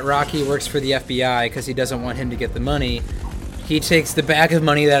now that Rocky works for the FBI because he doesn't want him to get the money, he takes the bag of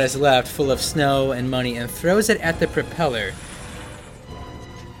money that is left, full of snow and money, and throws it at the propeller.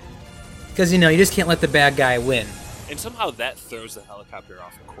 Because, you just can't let the bad guy win. And somehow that throws the helicopter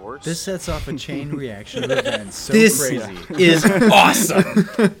off course. This sets off a chain reaction of events. So This crazy. is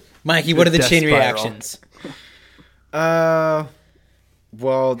awesome. Mikey, what are the Death chain spiral. reactions? Well,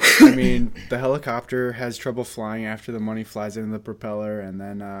 I mean, the helicopter has trouble flying after the money flies into the propeller, and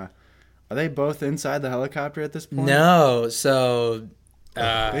then, are they both inside the helicopter at this point? No, so...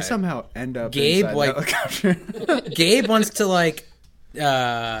 they somehow end up Gabe, inside like- the helicopter. Gabe wants to,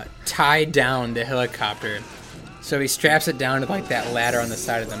 tie down the helicopter. So he straps it down to, that ladder on the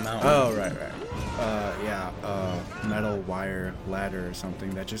side of the mountain. Oh, right. Metal wire ladder or something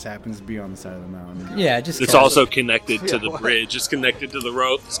that just happens to be on the side of the mountain. Yeah, just... It's also connected to the bridge. It's connected to the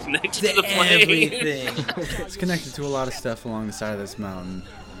rope. It's connected to the plane. everything. It's connected to a lot of stuff along the side of this mountain.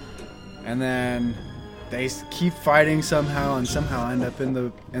 And then they keep fighting somehow and somehow end up in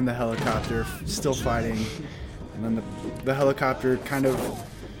the helicopter still fighting. And then the helicopter kind of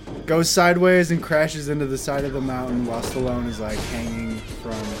goes sideways and crashes into the side of the mountain while Stallone is hanging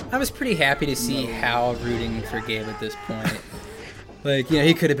from... I was pretty happy to see Hal rooting for Gabe at this point.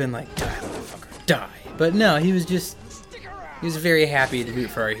 He could have been like, die, motherfucker, die. But no, he was very happy to root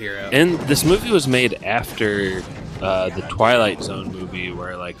for our hero. And this movie was made after the Twilight Zone movie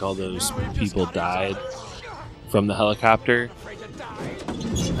where all those people died from the helicopter.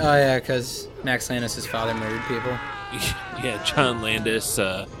 Oh yeah, because Max Landis' father murdered people. Yeah, John Landis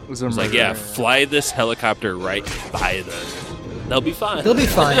was a like, murderer. fly this helicopter right by them. They'll be fine. They'll be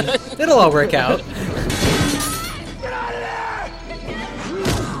fine. It'll all work out.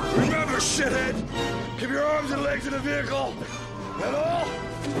 Remember, shithead! Keep your arms and legs in the vehicle! That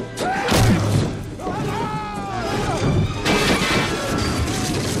all?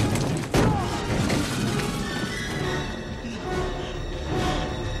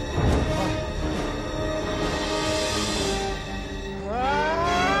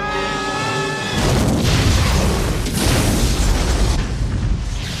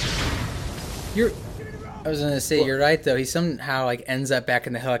 I was gonna say you're right though. He somehow ends up back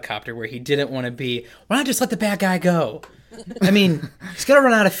in the helicopter where he didn't want to be. Why not just let the bad guy go? I mean, he's gonna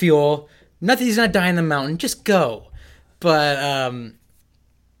run out of fuel. Nothing. He's not dying in the mountain. Just go. But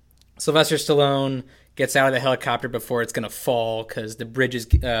Sylvester Stallone gets out of the helicopter before it's gonna fall because the bridge is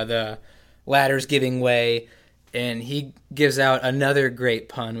the ladder's giving way, and he gives out another great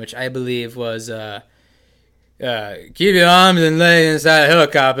pun, which I believe was. Keep your arms and legs inside the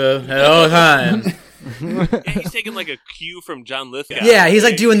helicopter at all times. Yeah, he's taking a cue from John Lithgow. Yeah, he's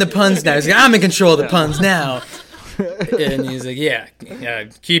doing the puns now. He's like, I'm in control of the puns now. And he's like,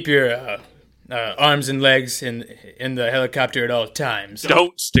 keep your arms and legs in the helicopter at all times.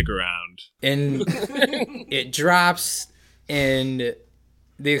 Don't stick around. And it drops, and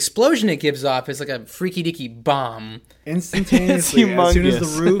the explosion it gives off is like a freaky deaky bomb. Instantaneously, It's as soon as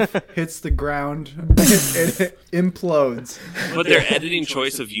humongous. the roof hits the ground, it implodes. But their editing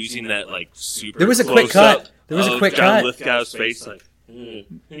choice of using that super There was a quick close-up cut. There was a of quick John cut. Lithgow's face Through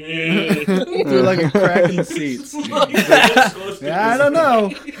like a crack in the seats. Yeah, I don't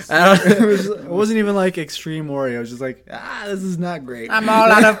know. It wasn't even extreme Oreo. It was just this is not great. I'm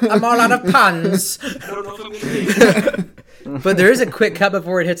all out of puns. But there is a quick cut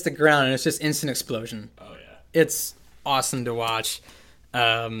before it hits the ground, and it's just instant explosion. Oh yeah. It's awesome to watch.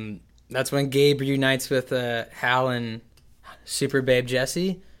 That's when Gabe reunites with Hal and Super Babe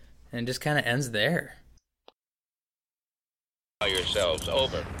Jesse, and it just kind of ends there. Yourselves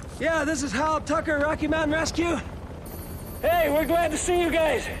over. Yeah, this is Hal Tucker, Rocky Mountain Rescue. Hey, we're glad to see you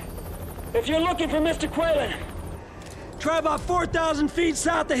guys. If you're looking for Mr. Quaylen, try about 4,000 feet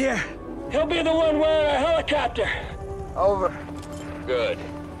south of here. He'll be the one wearing our helicopter. Over. Good.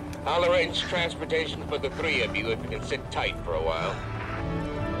 I'll arrange transportation for the three of you if you can sit tight for a while.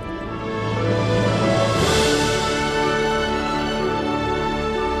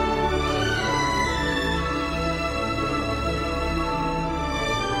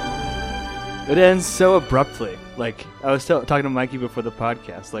 It ends so abruptly. I was talking to Mikey before the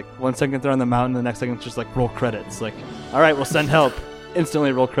podcast. 1 second they're on the mountain, the next second it's just roll credits. All right, we'll send help.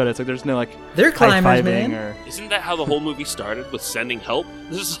 Instantly roll credits. There's no They're climbers, high-fiving man. or Isn't that how the whole movie started, with sending help?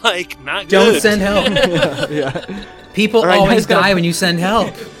 This is not Don't good. send help. yeah. People All right, always guys, die when you send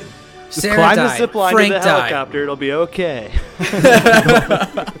help. Just Sarah climb the died. zip line Frank to the died. helicopter. It'll be okay.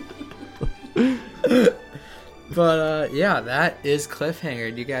 But yeah, that is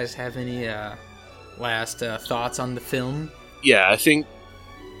Cliffhanger. Do you guys have any last thoughts on the film? Yeah, I think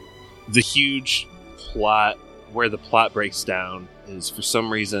the huge plot, where the plot breaks down, is for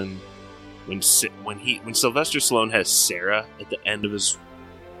some reason when Sylvester Stallone has Sarah at the end of his,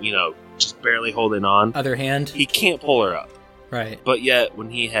 just barely holding on. Other hand, he can't pull her up. Right. But yet when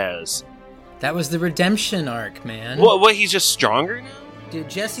he has, that was the redemption arc, man. What? He's just stronger now. Dude,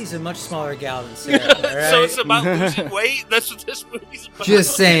 Jesse's a much smaller gal than Sarah. Right? So it's about losing weight? That's what this movie's about.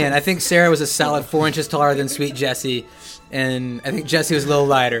 Just saying. I think Sarah was a solid 4 inches taller than Sweet Jesse, and I think Jesse was a little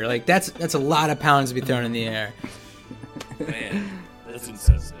lighter. Like that's a lot of pounds to be thrown in the air. Man, that's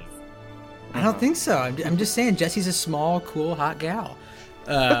insensitive. I don't think so. I'm just saying Jesse's a small, cool, hot gal.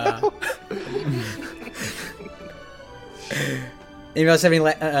 Anybody else have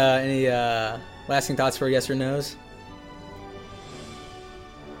any lasting thoughts for yes or no's?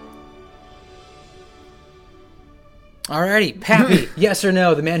 Alrighty, Pappy, yes or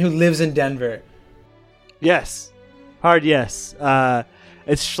no? The man who lives in Denver. Yes. Hard yes.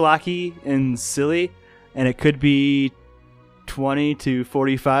 It's schlocky and silly, and it could be 20 to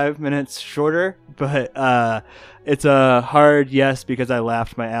 45 minutes shorter, but it's a hard yes because I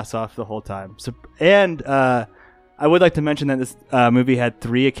laughed my ass off the whole time. So, and I would like to mention that this movie had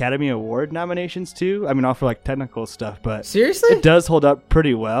 3 Academy Award nominations too. I mean, all for like technical stuff, but seriously, it does hold up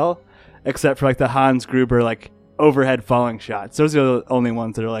pretty well, except for like the Hans Gruber like overhead falling shots. Those are the only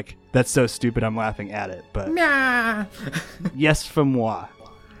ones that are like, that's so stupid, I'm laughing at it. But nah. Yes from moi.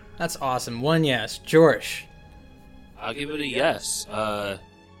 That's awesome. 1 yes. George. I'll give it a yes. I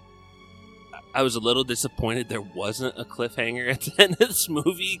was a little disappointed there wasn't a cliffhanger at the end of this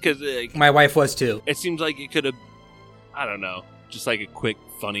movie, because my wife was too. It seems like it could have, I don't know, just like a quick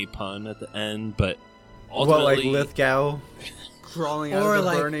funny pun at the end, but ultimately, what, like Lithgow crawling out of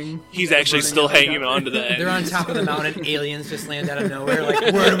the burning? He's actually still hanging on to the end. They're on top of the mountain. Aliens just land out of nowhere.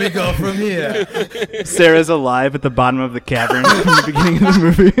 Like, where do we go from here? Sarah's alive at the bottom of the cavern from the beginning of the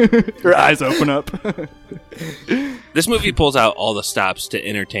movie. Her eyes open up. This movie pulls out all the stops to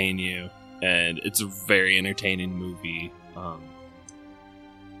entertain you, and it's a very entertaining movie.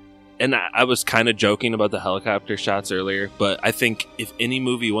 And I was kind of joking about the helicopter shots earlier, but I think if any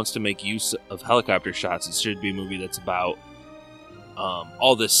movie wants to make use of helicopter shots, it should be a movie that's about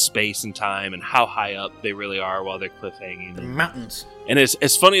all this space and time and how high up they really are while they're cliffhanging. The mountains. And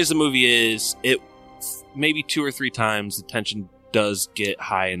as funny as the movie is, it maybe 2 or 3 times the tension does get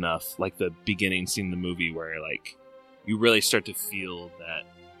high enough, like the beginning scene in the movie where like you really start to feel that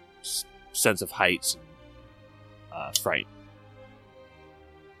sense of heights and fright.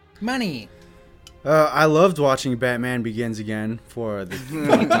 Money. I loved watching Batman Begins again for the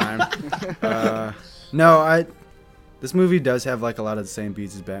third time. This movie does have like a lot of the same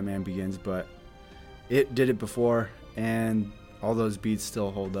beats as Batman Begins, but it did it before, and all those beats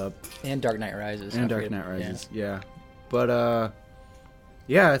still hold up. And Dark Knight Rises. And Dark Knight Rises, yeah. But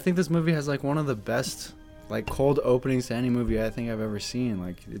yeah, I think this movie has like one of the best like cold openings to any movie I think I've ever seen.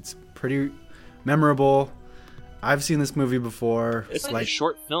 Like it's pretty memorable. I've seen this movie before. It's like a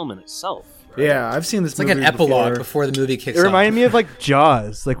short film in itself. Right? Yeah, I've seen this movie before. It's like an epilogue before the movie kicks off. It reminded me of like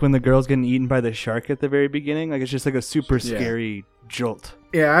Jaws, like when the girl's getting eaten by the shark at the very beginning. Like it's just like a super scary jolt.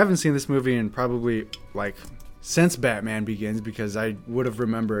 Yeah, I haven't seen this movie in probably like since Batman Begins, because I would have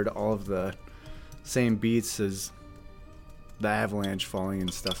remembered all of the same beats as the avalanche falling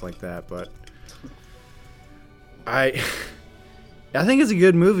and stuff like that. But I think it's a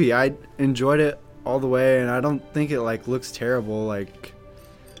good movie. I enjoyed it all the way, and I don't think it like looks terrible like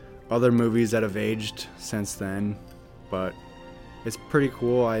other movies that have aged since then, but it's pretty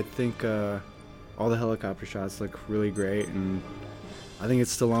cool. I think all the helicopter shots look really great, and I think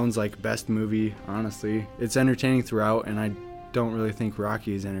it's Stallone's like best movie, honestly. It's entertaining throughout, and I don't really think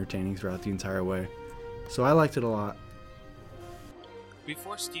Rocky is entertaining throughout the entire way, so I liked it a lot.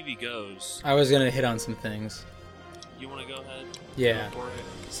 Before Stevie goes, I was gonna hit on some things. You want to go ahead? Yeah.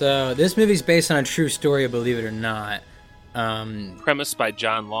 So this movie's based on a true story, believe it or not. Premised by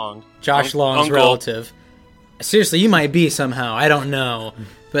John Long. Josh Long's uncle. relative. Seriously, you might be somehow. I don't know.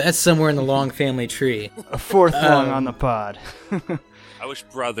 But that's somewhere in the Long family tree. A 4th Long on the pod. I wish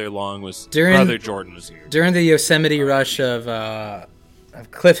Brother Jordan was here. During the Yosemite rush of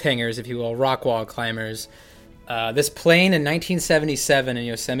cliffhangers, if you will, rock wall climbers, this plane in 1977 in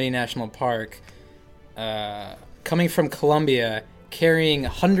Yosemite National Park, coming from Colombia, carrying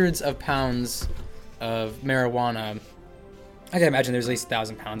hundreds of pounds of marijuana. I can imagine there's at least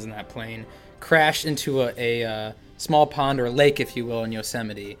 1,000 pounds in that plane. Crashed into a small pond or lake, if you will, in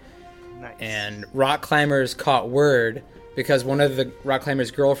Yosemite. Nice. And rock climbers caught word because one of the rock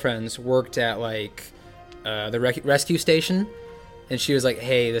climbers' girlfriends worked at like rescue station, and she was like,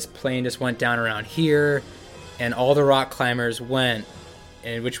 "Hey, this plane just went down around here," and all the rock climbers went,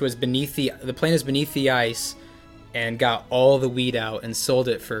 and which was beneath the plane is beneath the ice, and got all the weed out and sold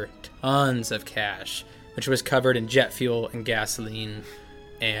it for tons of cash, which was covered in jet fuel and gasoline,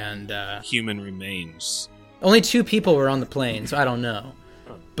 and human remains. Only 2 people were on the plane, so I don't know.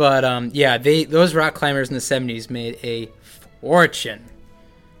 But those rock climbers in the 70s made a fortune.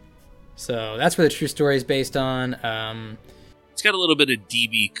 So that's where the true story is based on. It's got a little bit of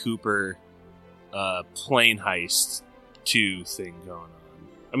D.B. Cooper plane heist 2 thing going on.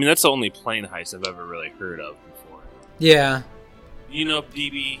 I mean, that's the only plane heist I've ever really heard of before. Yeah. You know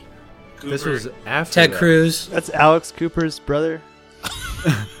D.B. Cooper? This was after Ted Cruz. That's Alex Cooper's brother.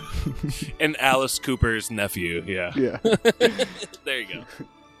 And Alice Cooper's nephew, yeah. Yeah. There you go.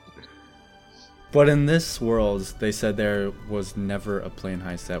 But in this world, they said there was never a plane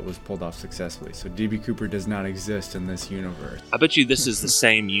heist that was pulled off successfully. So D.B. Cooper does not exist in this universe. I bet you this is the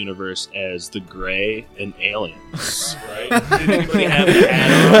same universe as The Grey and Aliens, right? Did anybody have an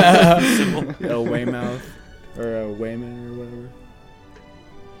add-on symbol? A Weymouth or a Wayman or whatever.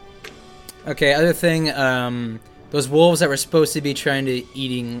 Okay, other thing, those wolves that were supposed to be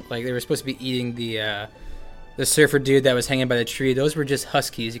eating the surfer dude that was hanging by the tree, those were just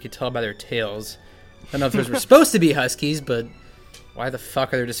huskies. You could tell by their tails. I don't know if those were supposed to be huskies, but why the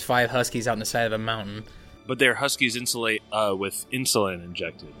fuck are there just 5 huskies out on the side of a mountain? But they're huskies with insulin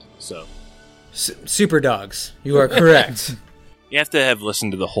injected, so. Super dogs. You are correct. You have to have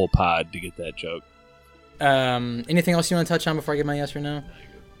listened to the whole pod to get that joke. Anything else you want to touch on before I give my yes or no?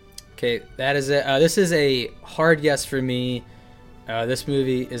 Okay, that is it. This is a hard yes for me. This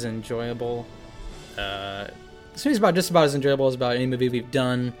movie is enjoyable. This movie's just about as enjoyable as about any movie we've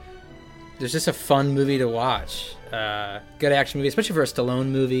done. There's just a fun movie to watch. Good action movie, especially for a Stallone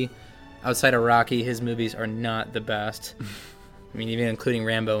movie. Outside of Rocky, his movies are not the best. I mean, even including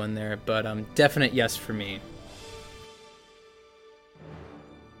Rambo in there. But definite yes for me.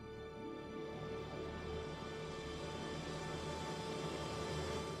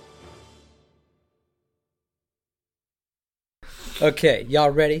 Okay,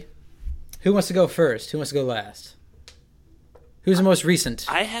 y'all ready? Who wants to go first? Who wants to go last? Who's the most recent?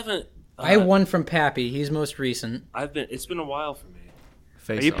 I haven't. I won from Pappy. He's most recent. It's been a while for me.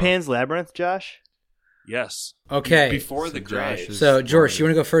 Are you Pan's Labyrinth, Josh? Yes. Okay. Before the grave. So, George, you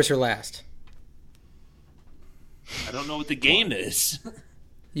want to go first or last? I don't know what the game is.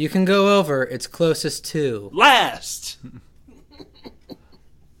 You can go over. It's closest to. Last!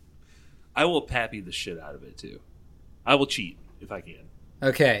 I will Pappy the shit out of it, too. I will cheat, if I can.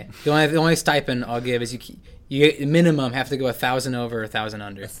 Okay. The only stipend I'll give is you minimum have to go 1,000 over, 1,000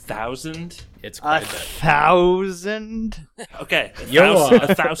 under. 1,000? It's quite a bit. 1,000? Okay.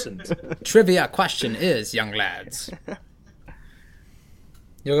 1,000. Trivia question is, young lads.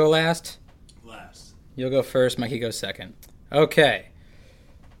 You'll go last? Last. You'll go first. Mikey goes second. Okay.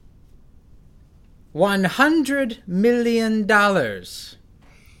 $100 million.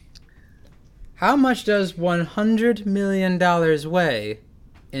 How much does $100 million weigh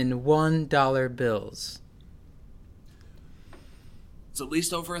in $1 bills? It's at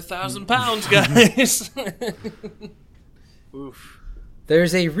least over 1,000 pounds, guys. Oof.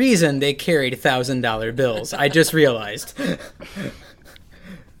 There's a reason they carried $1,000 bills. I just realized.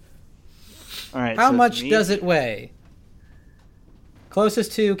 All right. How much does it weigh?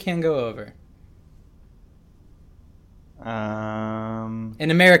 Closest to can go over.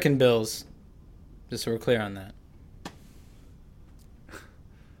 In American bills. Just so we're clear on that.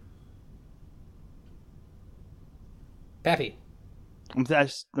 Pappy.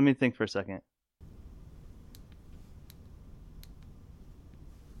 Let me think for a second.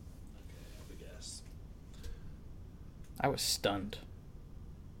 I was stunned.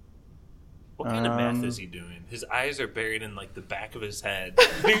 What kind of math is he doing? His eyes are buried in like the back of his head.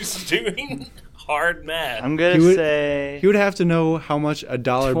 He's doing hard math. I'm gonna say he would have to know how much a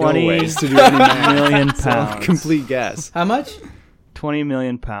dollar bill 20 weighs to do any math. million So, pounds. complete guess. How much? 20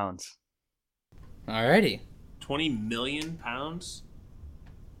 million pounds. Alrighty. 20 million pounds?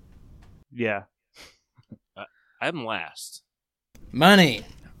 Yeah. I'm last. Money.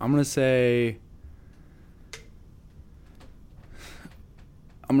 I'm gonna say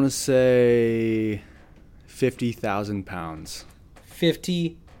 50,000 pounds.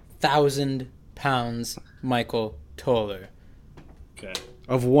 50,000 pounds, Michael Toller. Okay.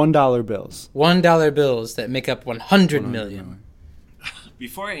 Of $1 bills. $1 bills that make up 100 million.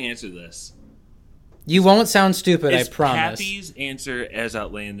 Before I answer this, You won't sound stupid, Is I promise. Pappy's answer as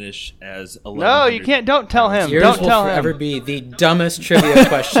outlandish as 1100? No, you can't. Don't tell him. Yours Don't will tell forever him. be the dumbest trivia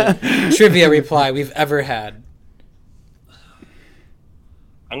trivia reply we've ever had.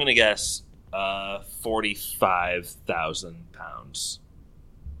 I'm gonna guess 45,000 pounds.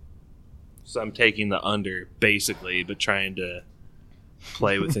 So I'm taking the under, basically, but trying to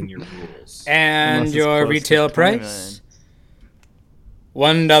play within your rules. And Unless it's your close to retail 20 price?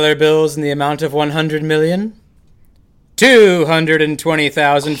 $1 bills in the amount of 100 million.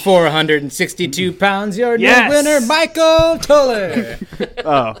 220,462 pounds. Your new Yes! winner, Michael Toller.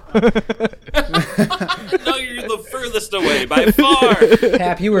 Oh. No, you're the furthest away by far.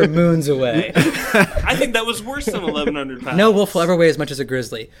 Pap, you were moons away. I think that was worse than 1,100 pounds. No wolf will ever weigh as much as a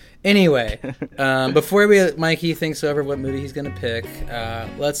grizzly. Anyway, before Mikey thinks over what movie he's going to pick,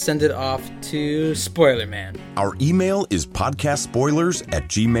 let's send it off to Spoiler Man. Our email is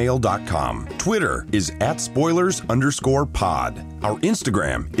podcastspoilers@gmail.com. Twitter is @spoilers_pod. Our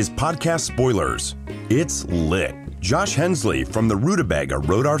Instagram is podcast spoilers. It's lit. Josh Hensley from the Rutabaga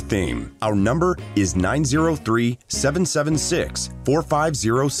wrote our theme. Our number is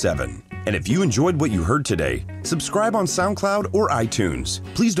 903-776-4507. And if you enjoyed what you heard today, subscribe on SoundCloud or iTunes.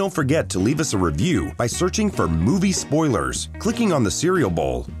 Please don't forget to leave us a review by searching for Movie Spoilers, clicking on the cereal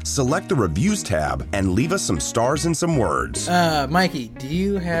bowl, select the Reviews tab, and leave us some stars and some words. Mikey, do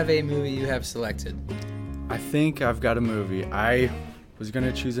you have a movie you have selected? I think I've got a movie. I was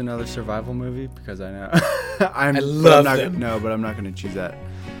gonna choose another survival movie because I know I love them. No, but I'm not gonna choose that.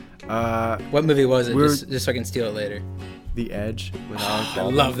 What movie was it? Just so I can steal it later. The Edge with Alec I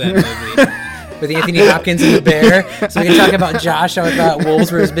Baldwin. love that movie. With Anthony Hopkins and the bear. So we can talk about Josh, how I thought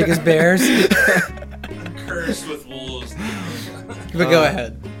wolves were as big as bears. Cursed with wolves. But go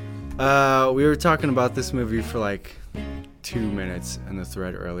ahead. We were talking about this movie for like 2 minutes in the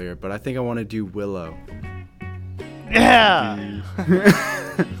thread earlier, but I think I want to do Willow. Yeah.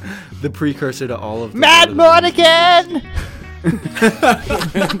 The precursor to all of the Mad Lord of the Mordigan!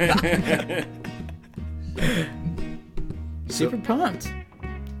 Super pumped.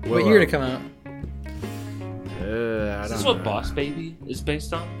 What Willow. year did it come out? I Is don't this know. what Boss Baby is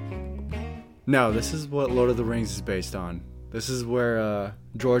based on? No, this is what Lord of the Rings is based on. This is where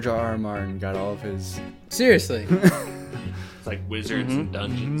George R.R. Martin got all of his... Seriously. It's like wizards and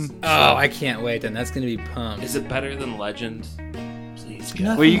dungeons. Oh, I can't wait then. That's going to be pumped. Is it better than Legend? Please,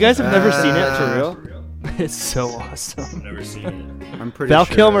 God. Wait, you guys have never seen it for real? It's so awesome. I've never seen it. I'm pretty Val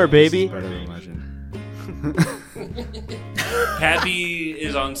sure Kilmer, this is baby. better than Legend. Pappy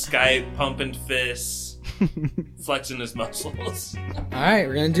is on Skype, pumping fists, flexing his muscles. All right,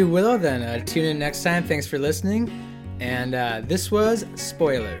 we're going to do Willow then. Tune in next time. Thanks for listening. And this was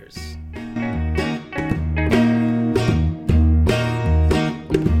Spoilers.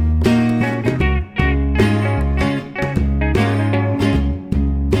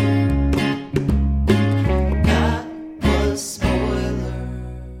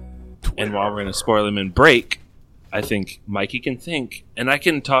 And while we're in a Spoilerman break, I think Mikey can think, and I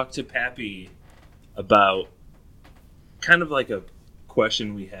can talk to Pappy about kind of like a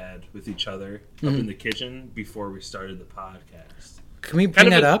question we had with each other up in the kitchen before we started the podcast. Can we bring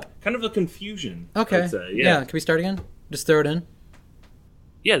that up? Kind of a confusion. Okay. I'd say. Yeah, can we start again? Just throw it in.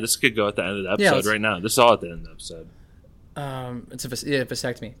 Yeah, this could go at the end of the Yeah, episode right now. This is all at the end of the episode. It's a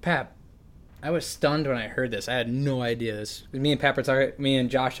vasectomy. Pap, I was stunned when I heard this. I had no idea this. Me and Pap were talking. Me and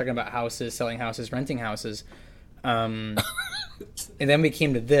Josh talking about houses, selling houses, renting houses, and then we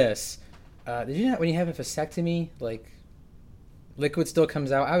came to this. Did you know when you have a vasectomy, like liquid still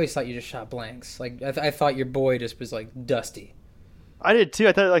comes out? I always thought you just shot blanks. Like I thought your boy just was like dusty. I did too.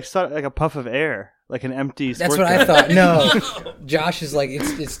 I thought it saw like a puff of air, like an empty. That's squirt what I gun. thought. No, Josh is like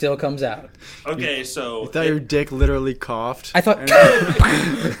it still comes out. Okay, so You thought your dick literally coughed? I thought. Like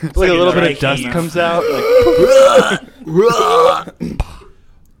a little bit of dust comes out. Like,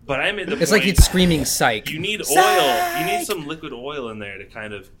 but I made the It's point. like he's screaming psych. You need oil. You need some liquid oil in there to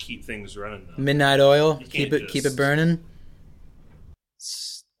kind of keep things running. Though. Midnight oil. You Keep can't it keep just- it burning.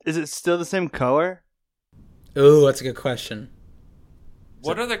 is it still the same color? Oh, that's a good question.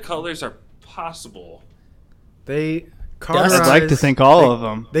 What other colors are possible? They cauterize... I'd like to think all of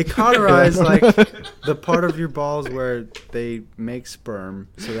them. They cauterize like the part of your balls where they make sperm,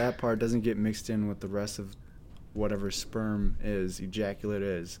 so that part doesn't get mixed in with the rest of whatever sperm is, ejaculate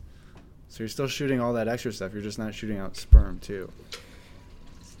is. So you're still shooting all that extra stuff. You're just not shooting out sperm too.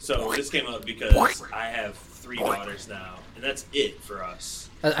 So this came up because I have 3 daughters now, and that's it for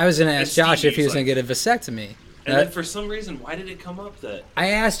us. I was going to ask And Josh if he Stevie's was going to get a vasectomy. And then for some reason, why did it come up that I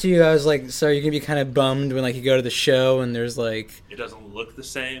asked you, I was like, so you're going to be kind of bummed when like you go to the show and there's like it doesn't look the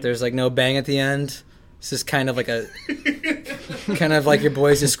same? there's like no bang at the end? This is kind of like your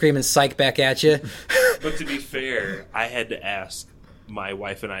boys just screaming "psych" back at you. But to be fair, I had to ask my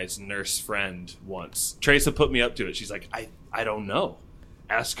wife and I's nurse friend once. Teresa put me up to it. She's like, I don't know.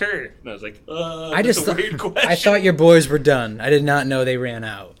 Ask her. And I was like, that's a weird question. I thought your boys were done. I did not know they ran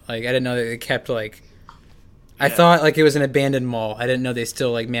out. Like, I didn't know that they kept, like... I thought, like, it was an abandoned mall. I didn't know they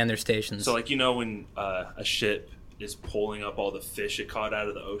still, like, man their stations. So, like, you know when a ship is pulling up all the fish it caught out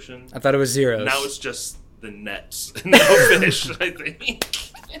of the ocean? I thought it was zeros. Now it's just the nets. No fish, I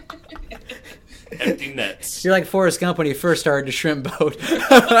think. Empty nets. You're like Forrest Gump when he first started the shrimp boat.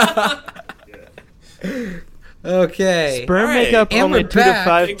 Okay. Sperm All right. make up And only we're 2 to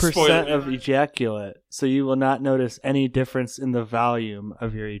back. 5% of ejaculate, so you will not notice any difference in the volume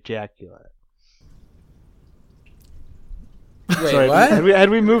of your ejaculate. Wait, Sorry, what? Had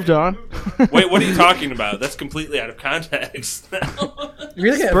we moved on? Wait, what are you talking about? That's completely out of context.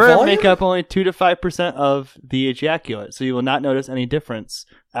 You're looking at Sperm volume? make up only 2 to 5% of the ejaculate, so you will not notice any difference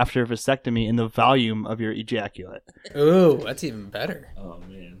after a vasectomy in the volume of your ejaculate. Ooh, that's even better. Oh,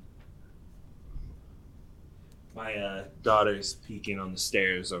 man. My daughter's peeking on the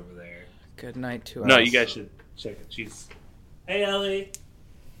stairs over there. Good night to us. No, you guys should check it. She's... Hey, Ellie.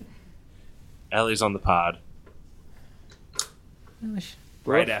 Ellie's on the pod.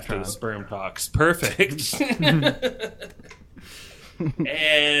 Right after the sperm talks. Perfect.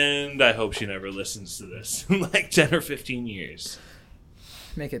 And I hope she never listens to this in like 10 or 15 years.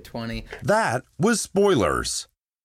 Make it 20. That was Spoilers.